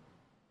not.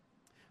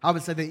 I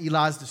would say that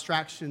Eli's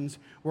distractions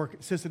were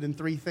consisted in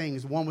 3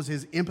 things. One was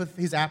his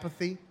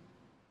apathy,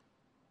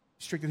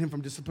 restricted him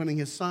from disciplining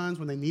his sons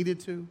when they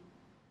needed to.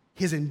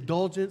 His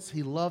indulgence,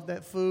 he loved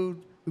that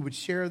food. We would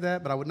share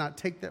that, but I would not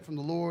take that from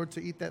the Lord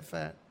to eat that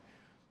fat.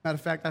 Matter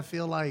of fact, I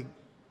feel like,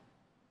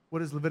 what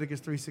does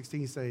Leviticus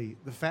 3:16 say?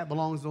 The fat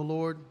belongs to the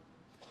Lord.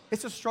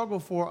 It's a struggle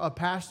for a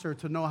pastor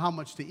to know how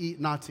much to eat,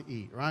 not to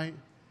eat, right?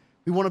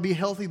 We want to be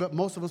healthy, but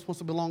most of us are supposed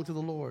to belong to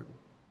the Lord.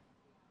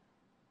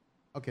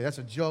 Okay, that's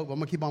a joke, but I'm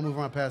going to keep on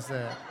moving on past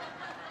that.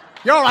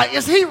 Y'all like,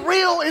 is he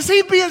real? Is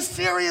he being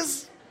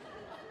serious?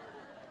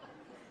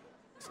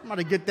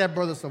 Somebody get that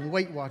brother some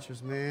Weight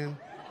Watchers, man.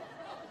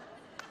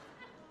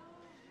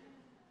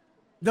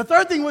 The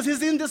third thing was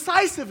his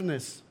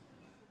indecisiveness.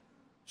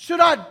 Should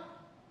I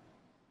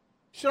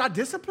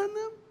discipline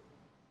them?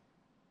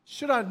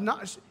 Should I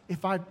not?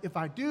 If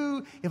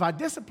I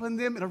discipline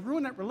them, it'll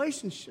ruin that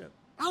relationship.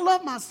 I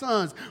love my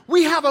sons.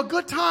 We have a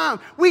good time.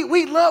 We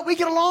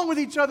get along with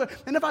each other.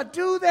 And if I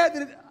do that,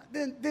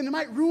 then it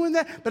might ruin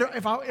that. But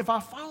if I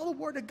follow the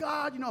word of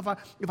God,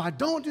 if I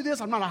don't do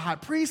this, I'm not a high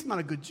priest, I'm not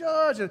a good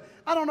judge, and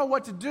I don't know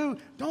what to do.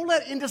 Don't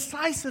let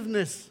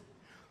indecisiveness.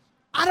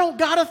 I don't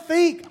got to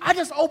think. I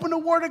just open the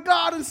word of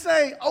God and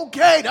say,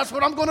 okay, that's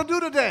what I'm going to do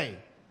today.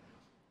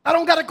 I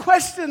don't got to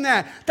question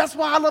that. That's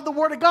why I love the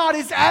word of God.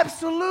 It's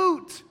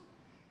absolute.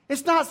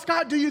 It's not,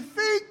 Scott, do you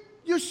think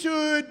you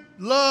should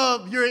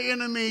love your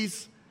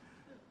enemies?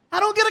 I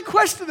don't get to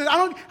question it. I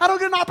don't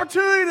get an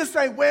opportunity to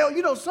say,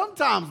 well,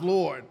 sometimes,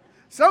 Lord,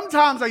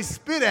 sometimes they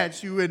spit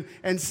at you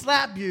and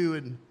slap you.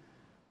 And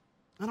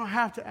I don't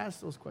have to ask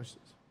those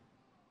questions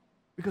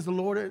because the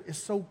Lord is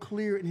so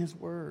clear in his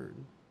word.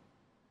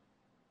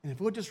 And if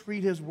we'll just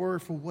read his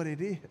word for what it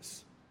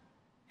is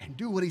and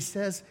do what he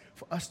says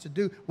for us to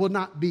do, we'll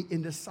not be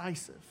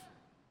indecisive.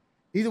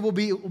 Neither will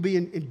be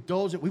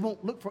indulgent. We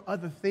won't look for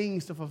other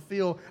things to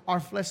fulfill our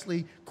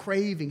fleshly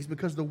cravings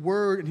because the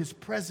word and his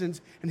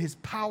presence and his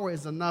power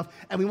is enough.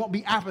 And we won't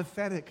be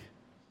apathetic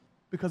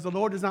because the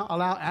Lord does not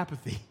allow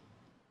apathy.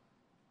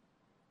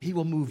 He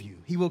will move you.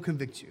 He will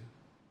convict you.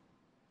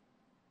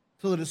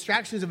 So the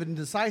distractions of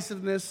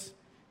indecisiveness,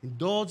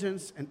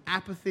 indulgence, and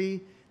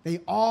apathy,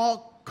 they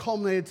all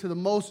culminated to the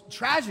most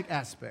tragic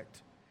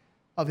aspect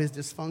of his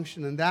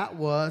dysfunction, and that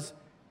was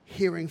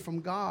hearing from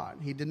God.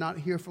 He did not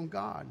hear from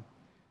God.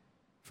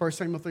 1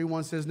 Samuel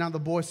 3:1 says, now the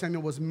boy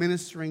Samuel was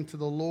ministering to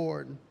the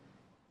Lord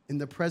in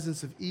the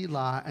presence of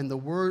Eli, and the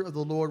word of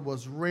the Lord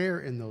was rare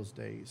in those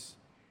days.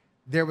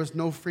 There was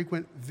no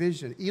frequent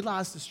vision.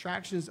 Eli's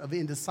distractions of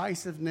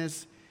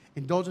indecisiveness,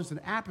 indulgence,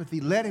 and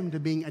apathy led him to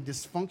being a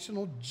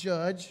dysfunctional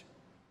judge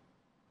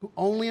who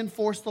only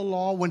enforced the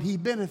law when he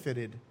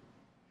benefited.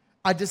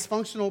 A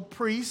dysfunctional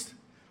priest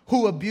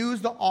who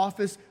abused the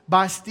office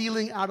by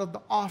stealing out of the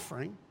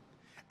offering,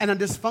 and a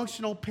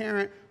dysfunctional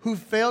parent who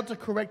failed to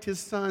correct his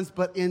sons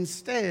but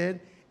instead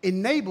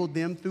enabled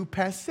them through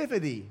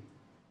passivity.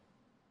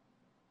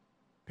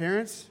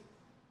 Parents,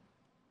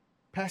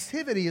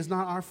 passivity is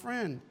not our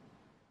friend.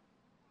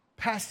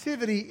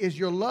 Passivity is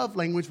your love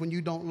language when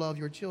you don't love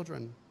your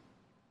children.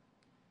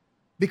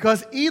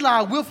 Because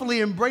Eli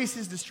willfully embraced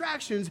his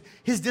distractions,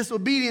 his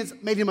disobedience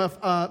made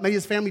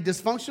his family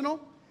dysfunctional,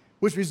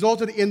 which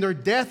resulted in their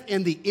death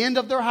and the end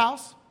of their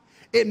house.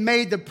 It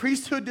made the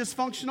priesthood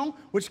dysfunctional,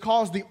 which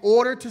caused the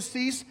order to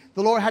cease.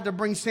 The Lord had to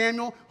bring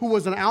Samuel, who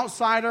was an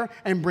outsider,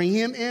 and bring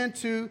him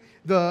into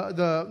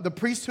the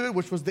priesthood,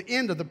 which was the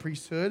end of the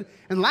priesthood.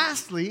 And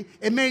lastly,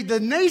 it made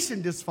the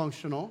nation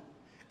dysfunctional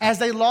as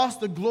they lost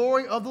the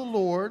glory of the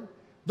Lord,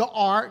 the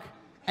ark,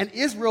 and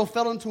Israel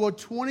fell into a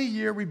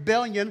 20-year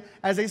rebellion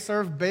as they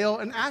served Baal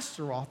and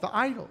Ashtaroth, the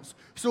idols.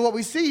 So what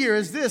we see here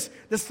is this: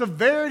 the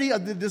severity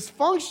of the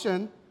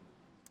dysfunction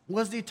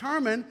was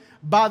determined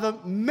by the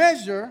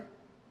measure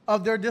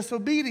of their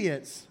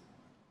disobedience.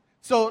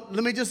 So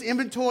let me just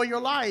inventory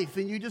your life,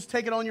 and you just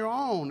take it on your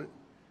own.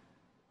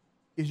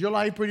 Is your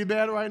life pretty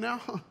bad right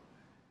now?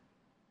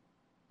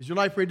 Is your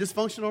life pretty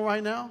dysfunctional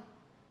right now?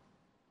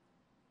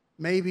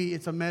 Maybe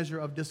it's a measure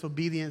of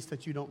disobedience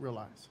that you don't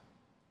realize.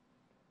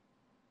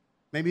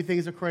 Maybe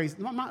things are crazy.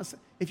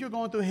 If you're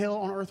going through hell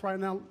on earth right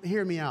now,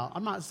 hear me out.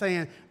 I'm not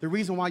saying the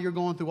reason why you're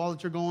going through all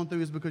that you're going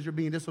through is because you're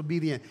being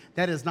disobedient.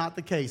 That is not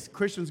the case.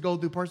 Christians go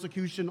through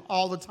persecution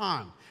all the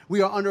time.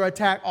 We are under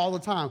attack all the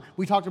time.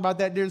 We talked about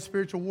that during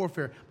spiritual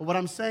warfare. But what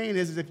I'm saying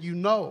is if you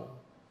know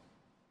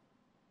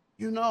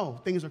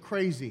things are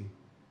crazy,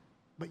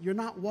 but you're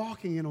not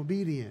walking in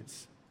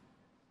obedience,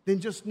 then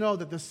just know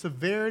that the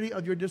severity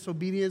of your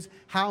disobedience,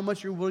 how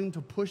much you're willing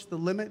to push the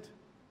limit,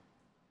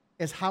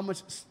 is how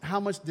much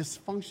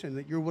dysfunction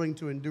that you're willing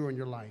to endure in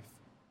your life.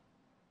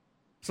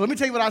 So let me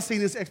tell you what I see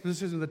in this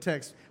exposition of the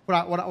text, what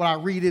I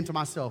read into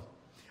myself.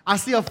 I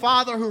see a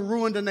father who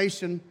ruined a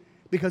nation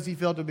because he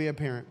failed to be a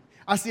parent.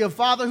 I see a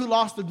father who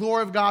lost the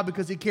glory of God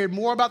because he cared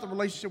more about the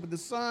relationship with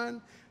his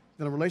son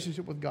than a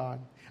relationship with God.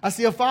 I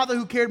see a father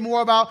who cared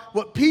more about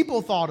what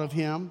people thought of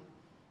him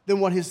than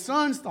what his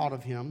sons thought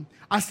of him.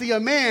 I see a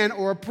man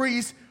or a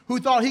priest who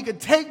thought he could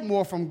take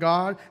more from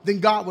God than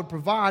God would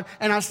provide.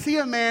 And I see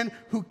a man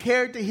who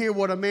cared to hear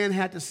what a man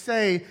had to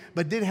say,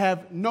 but did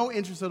have no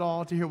interest at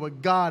all to hear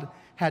what God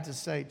had to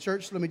say.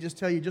 Church, let me just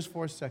tell you just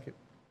for a second,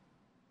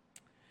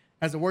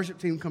 as the worship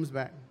team comes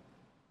back,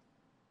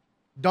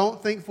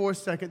 don't think for a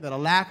second that a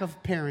lack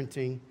of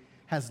parenting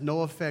has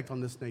no effect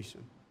on this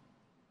nation.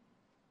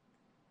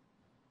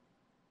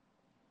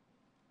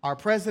 Our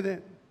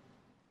president,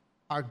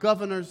 our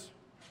governors,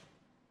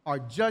 our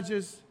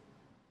judges,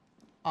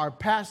 our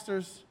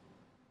pastors,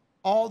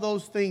 all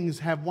those things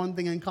have one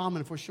thing in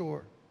common for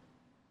sure.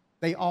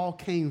 They all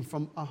came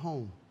from a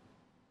home.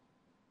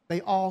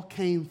 They all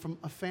came from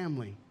a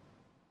family.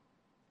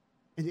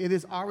 And it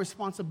is our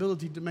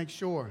responsibility to make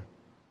sure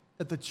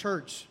that the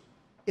church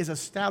is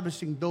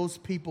establishing those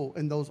people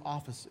in those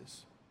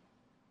offices.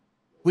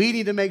 We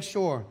need to make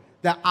sure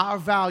that our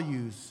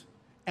values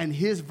and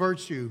his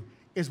virtue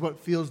is what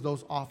fills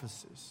those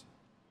offices.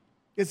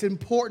 It's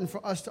important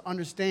for us to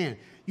understand.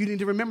 You need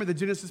to remember the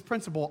Genesis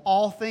principle.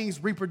 All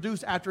things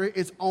reproduce after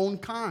its own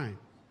kind.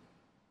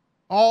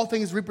 All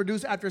things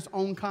reproduce after its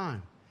own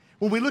kind.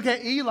 When we look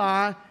at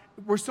Eli,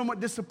 we're somewhat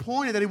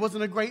disappointed that he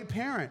wasn't a great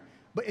parent.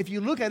 But if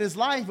you look at his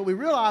life, what we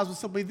realize was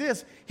simply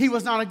this: he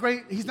wasn't a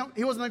great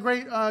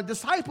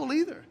disciple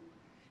either.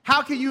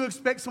 How can you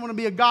expect someone to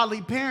be a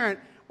godly parent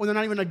when they're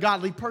not even a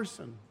godly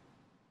person?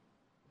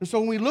 And so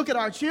when we look at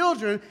our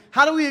children,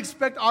 how do we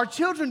expect our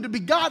children to be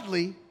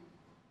godly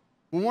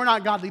when we're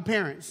not godly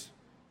parents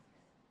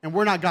and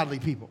we're not godly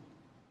people?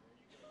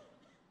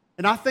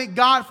 And I thank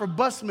God for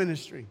bus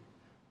ministry.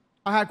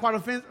 I had quite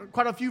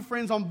a few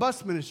friends on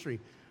bus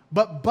ministry.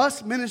 But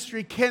bus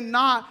ministry can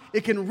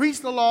reach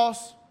the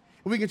lost,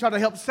 and we can try to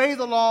help save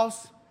the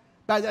lost.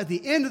 But at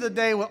the end of the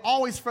day, what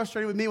always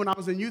frustrated with me when I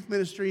was in youth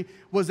ministry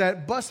was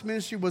that bus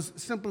ministry was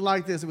simply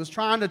like this. It was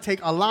trying to take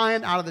a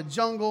lion out of the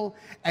jungle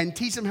and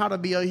teach him how to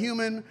be a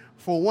human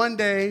for one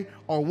day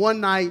or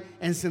one night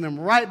and send him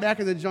right back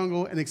in the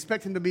jungle and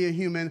expect him to be a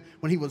human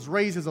when he was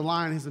raised as a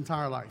lion his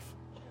entire life.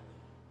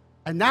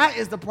 And that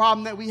is the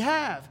problem that we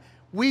have.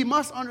 We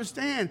must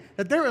understand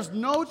that there is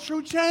no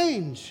true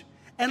change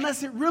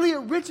unless it really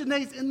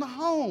originates in the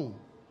home.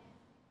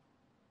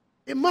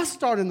 It must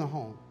start in the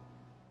home.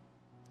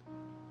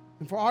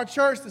 And for our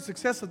church, the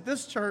success of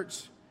this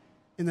church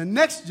in the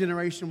next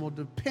generation will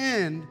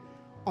depend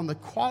on the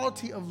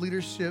quality of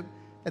leadership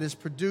that is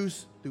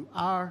produced through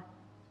our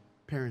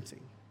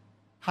parenting.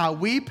 How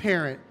we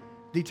parent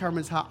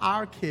determines how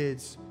our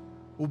kids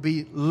will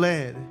be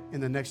led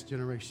in the next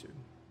generation.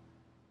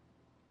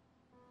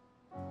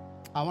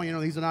 I want you to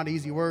know these are not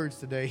easy words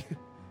today.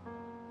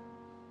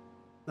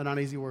 They're not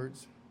easy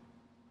words.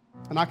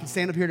 And I can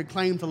stand up here to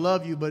claim to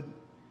love you, but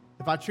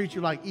if I treat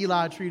you like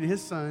Eli treated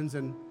his sons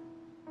and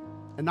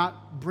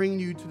not bring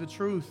you to the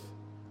truth,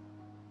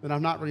 then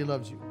I've not really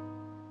loved you.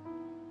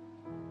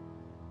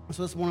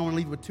 So this one, I want to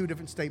leave you with two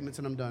different statements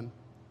and I'm done.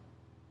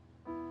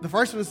 The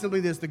first one is simply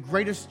this: the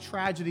greatest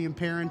tragedy in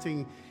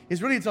parenting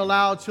is really to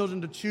allow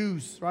children to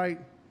choose, right,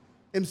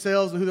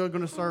 themselves and who they're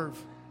going to serve.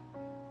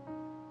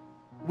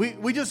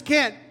 We just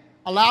can't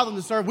allow them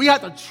to serve. We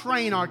have to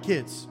train our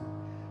kids.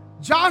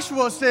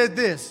 Joshua said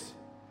this: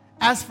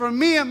 as for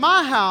me and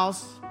my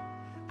house,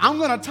 I'm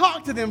going to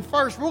talk to them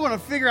first. We're going to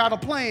figure out a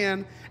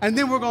plan, and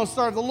then we're going to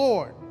serve the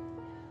Lord.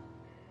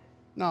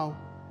 No,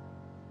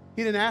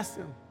 he didn't ask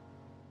them.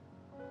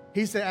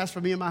 He said, as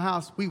for me and my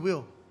house, we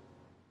will.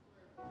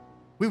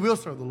 We will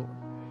serve the Lord.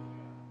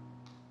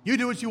 You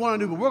do what you want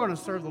to do, but we're going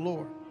to serve the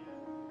Lord.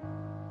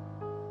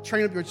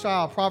 Train up your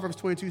child. Proverbs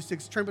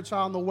 22:6. Train up a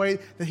child in the way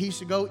that he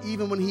should go.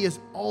 Even when he is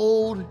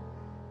old,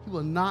 he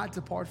will not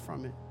depart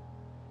from it.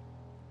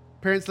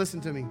 Parents,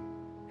 listen to me.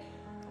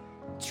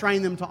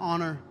 Train them to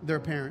honor their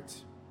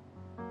parents.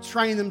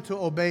 Train them to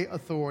obey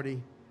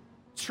authority.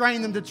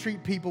 Train them to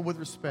treat people with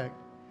respect.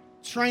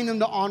 Train them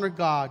to honor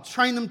God.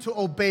 Train them to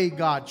obey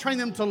God. Train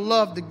them to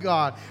love the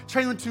God.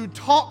 Train them to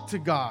talk to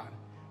God.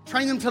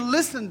 Train them to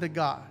listen to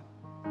God.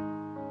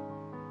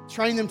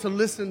 Train them to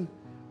listen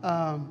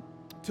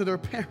to their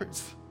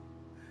parents.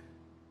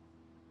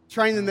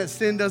 Train them that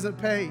sin doesn't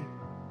pay.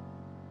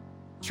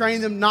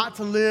 Train them not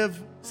to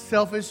live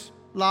selfish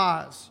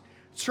lives.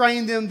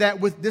 Train them that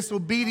with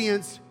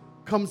disobedience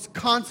comes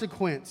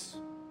consequence.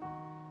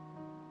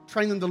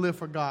 Train them to live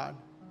for God.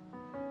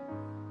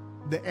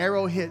 The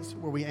arrow hits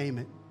where we aim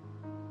it.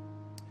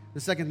 The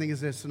second thing is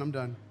this, and I'm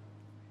done.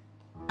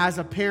 As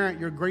a parent,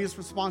 your greatest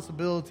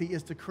responsibility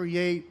is to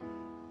create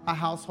a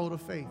household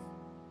of faith.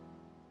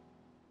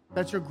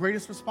 That's your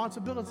greatest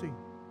responsibility.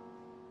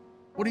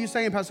 What are you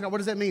saying, Pastor Scott? What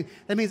does that mean?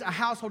 That means a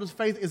household of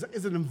faith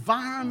is an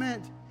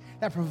environment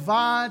that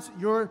provides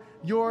your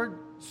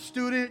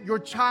student, your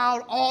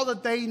child, all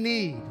that they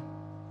need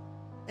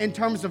in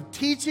terms of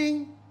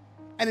teaching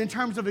and in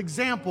terms of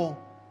example,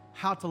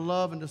 how to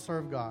love and to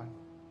serve God.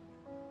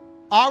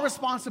 Our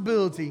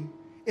responsibility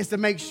is to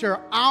make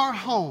sure our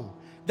home,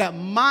 that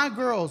my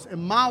girls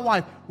and my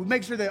wife, we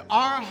make sure that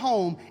our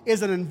home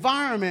is an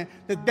environment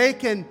that they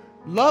can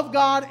love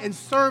God and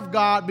serve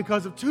God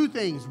because of two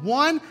things.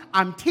 One,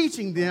 I'm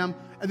teaching them,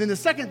 and then the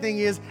second thing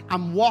is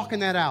I'm walking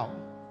that out.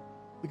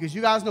 Because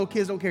you guys know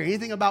kids don't care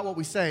anything about what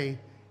we say,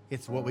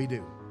 it's what we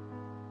do.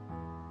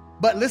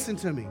 But listen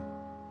to me.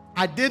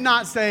 I did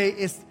not say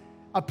it's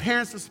a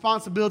parent's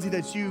responsibility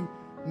that you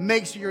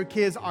make sure your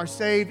kids are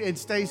saved and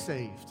stay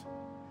saved.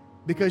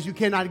 Because you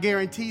cannot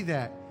guarantee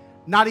that.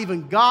 Not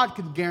even God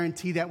could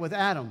guarantee that with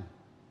Adam.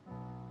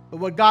 But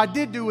what God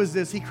did do was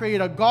this. He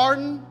created a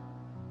garden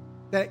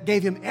that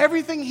gave him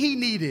everything he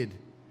needed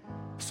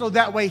so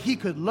that way he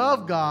could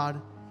love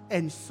God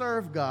and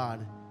serve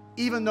God,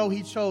 even though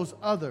he chose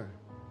other.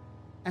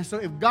 And so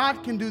if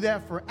God can do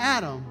that for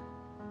Adam,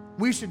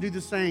 we should do the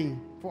same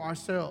for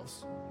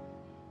ourselves.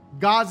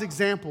 God's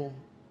example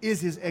is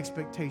his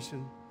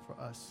expectation for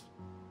us.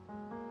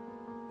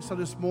 So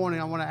this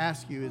morning, I want to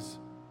ask you is,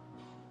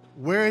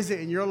 where is it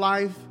in your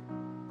life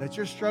that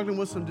you're struggling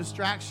with some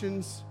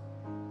distractions?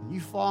 You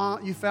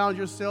found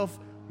yourself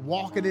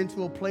walking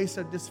into a place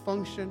of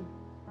dysfunction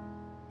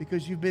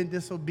because you've been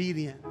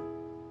disobedient.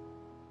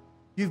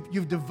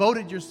 You've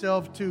devoted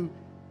yourself to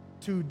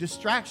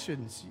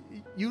distractions.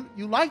 You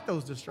like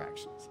those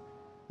distractions.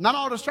 Not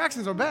all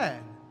distractions are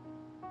bad,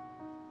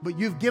 but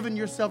you've given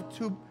yourself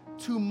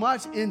too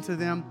much into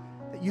them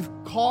that you've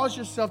caused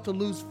yourself to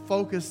lose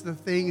focus the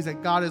things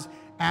that God has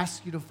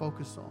asked you to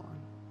focus on.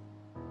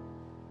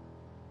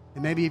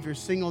 And maybe if you're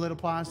single, that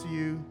applies to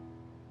you.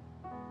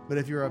 But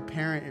if you're a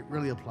parent, it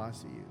really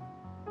applies to you.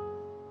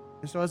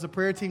 And so as the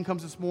prayer team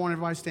comes this morning,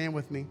 everybody stand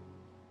with me.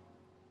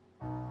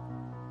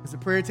 As the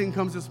prayer team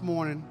comes this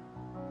morning,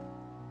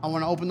 I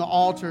want to open the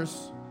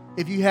altars.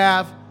 If you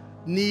have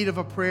need of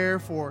a prayer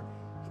for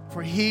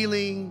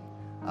healing,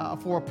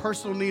 for a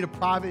personal need, a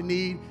private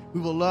need,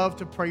 we would love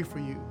to pray for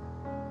you.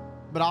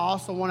 But I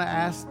also want to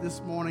ask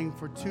this morning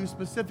for two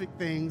specific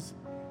things.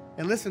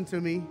 And listen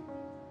to me.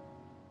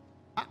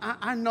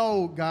 I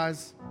know,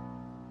 guys,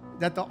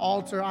 that the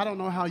altar, I don't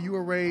know how you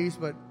were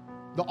raised, but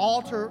the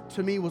altar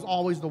to me was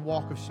always the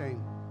walk of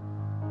shame.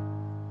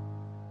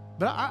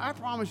 But I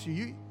promise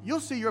you'll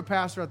see your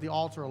pastor at the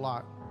altar a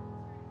lot.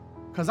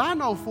 Because I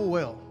know full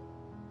well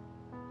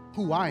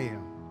who I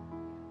am.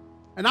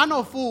 And I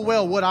know full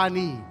well what I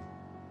need.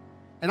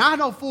 And I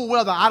know full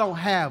well that I don't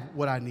have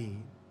what I need.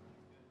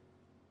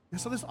 And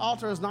so this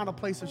altar is not a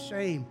place of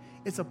shame.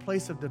 It's a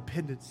place of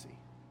dependency.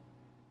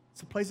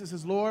 It's a place that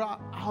says, Lord,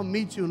 I'll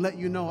meet you and let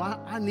you know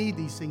I need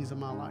these things in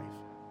my life.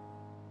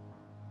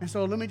 And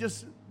so let me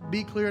just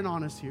be clear and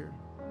honest here.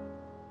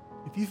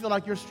 If you feel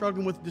like you're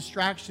struggling with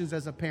distractions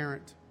as a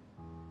parent,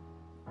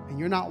 and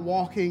you're not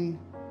walking,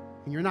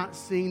 and you're not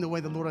seeing the way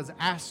the Lord has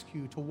asked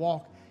you to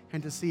walk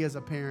and to see as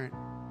a parent,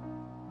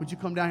 would you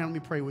come down here and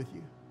let me pray with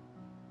you?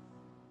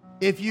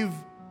 If you've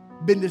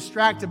been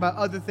distracted by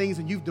other things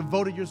and you've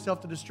devoted yourself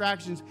to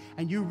distractions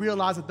and you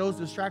realize that those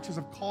distractions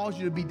have caused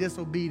you to be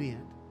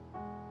disobedient,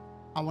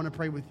 I want to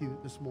pray with you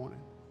this morning.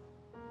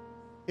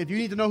 If you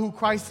need to know who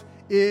Christ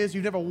is,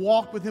 you've never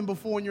walked with him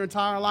before in your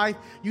entire life,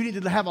 you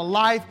need to have a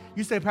life.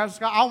 You say, Pastor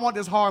Scott, I want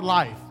this hard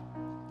life.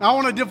 I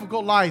want a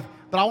difficult life,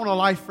 but I want a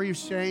life free of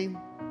shame,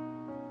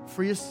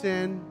 free of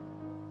sin,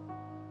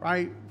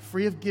 right?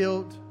 Free of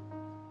guilt.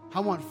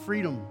 I want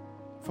freedom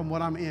from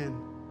what I'm in.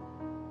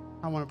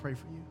 I want to pray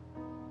for you.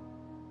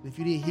 If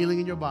you need healing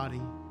in your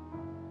body,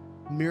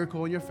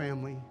 miracle in your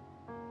family,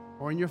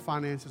 or in your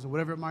finances, or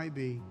whatever it might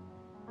be,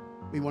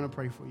 we want to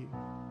pray for you.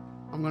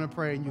 I'm going to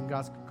pray, and you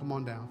guys can come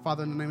on down.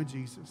 Father, in the name of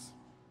Jesus,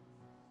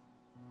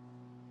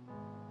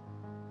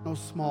 no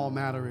small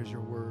matter is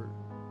your word.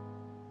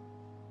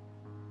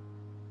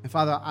 And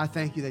Father, I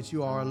thank you that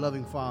you are a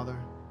loving Father.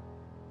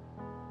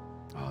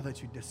 Oh,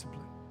 that you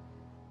discipline.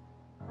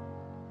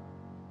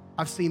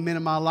 I've seen men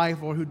in my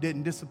life, Lord, who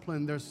didn't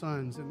discipline their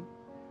sons, and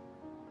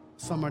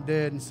some are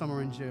dead and some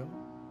are in jail.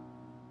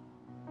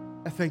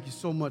 I thank you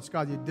so much,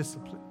 God, you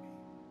disciplined me.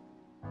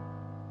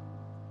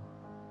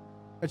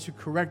 That you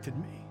corrected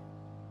me.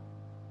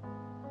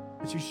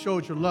 That you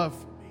showed your love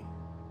for me.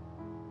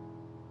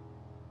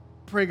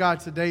 Pray, God,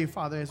 today,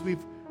 Father, as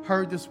we've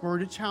heard this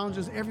word, it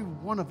challenges every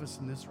one of us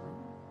in this room.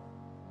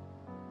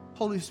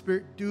 Holy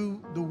Spirit, do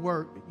the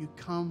work that you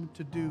come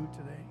to do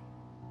today.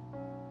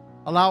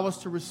 Allow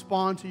us to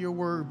respond to your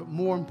word, but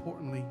more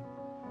importantly,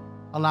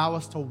 allow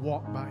us to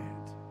walk by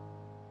it.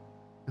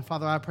 And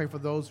Father, I pray for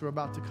those who are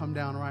about to come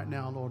down right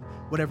now, Lord,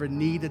 whatever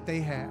need that they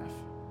have,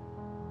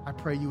 I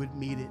pray you would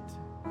meet it.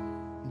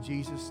 In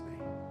Jesus'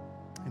 name,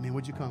 amen.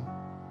 Would you come?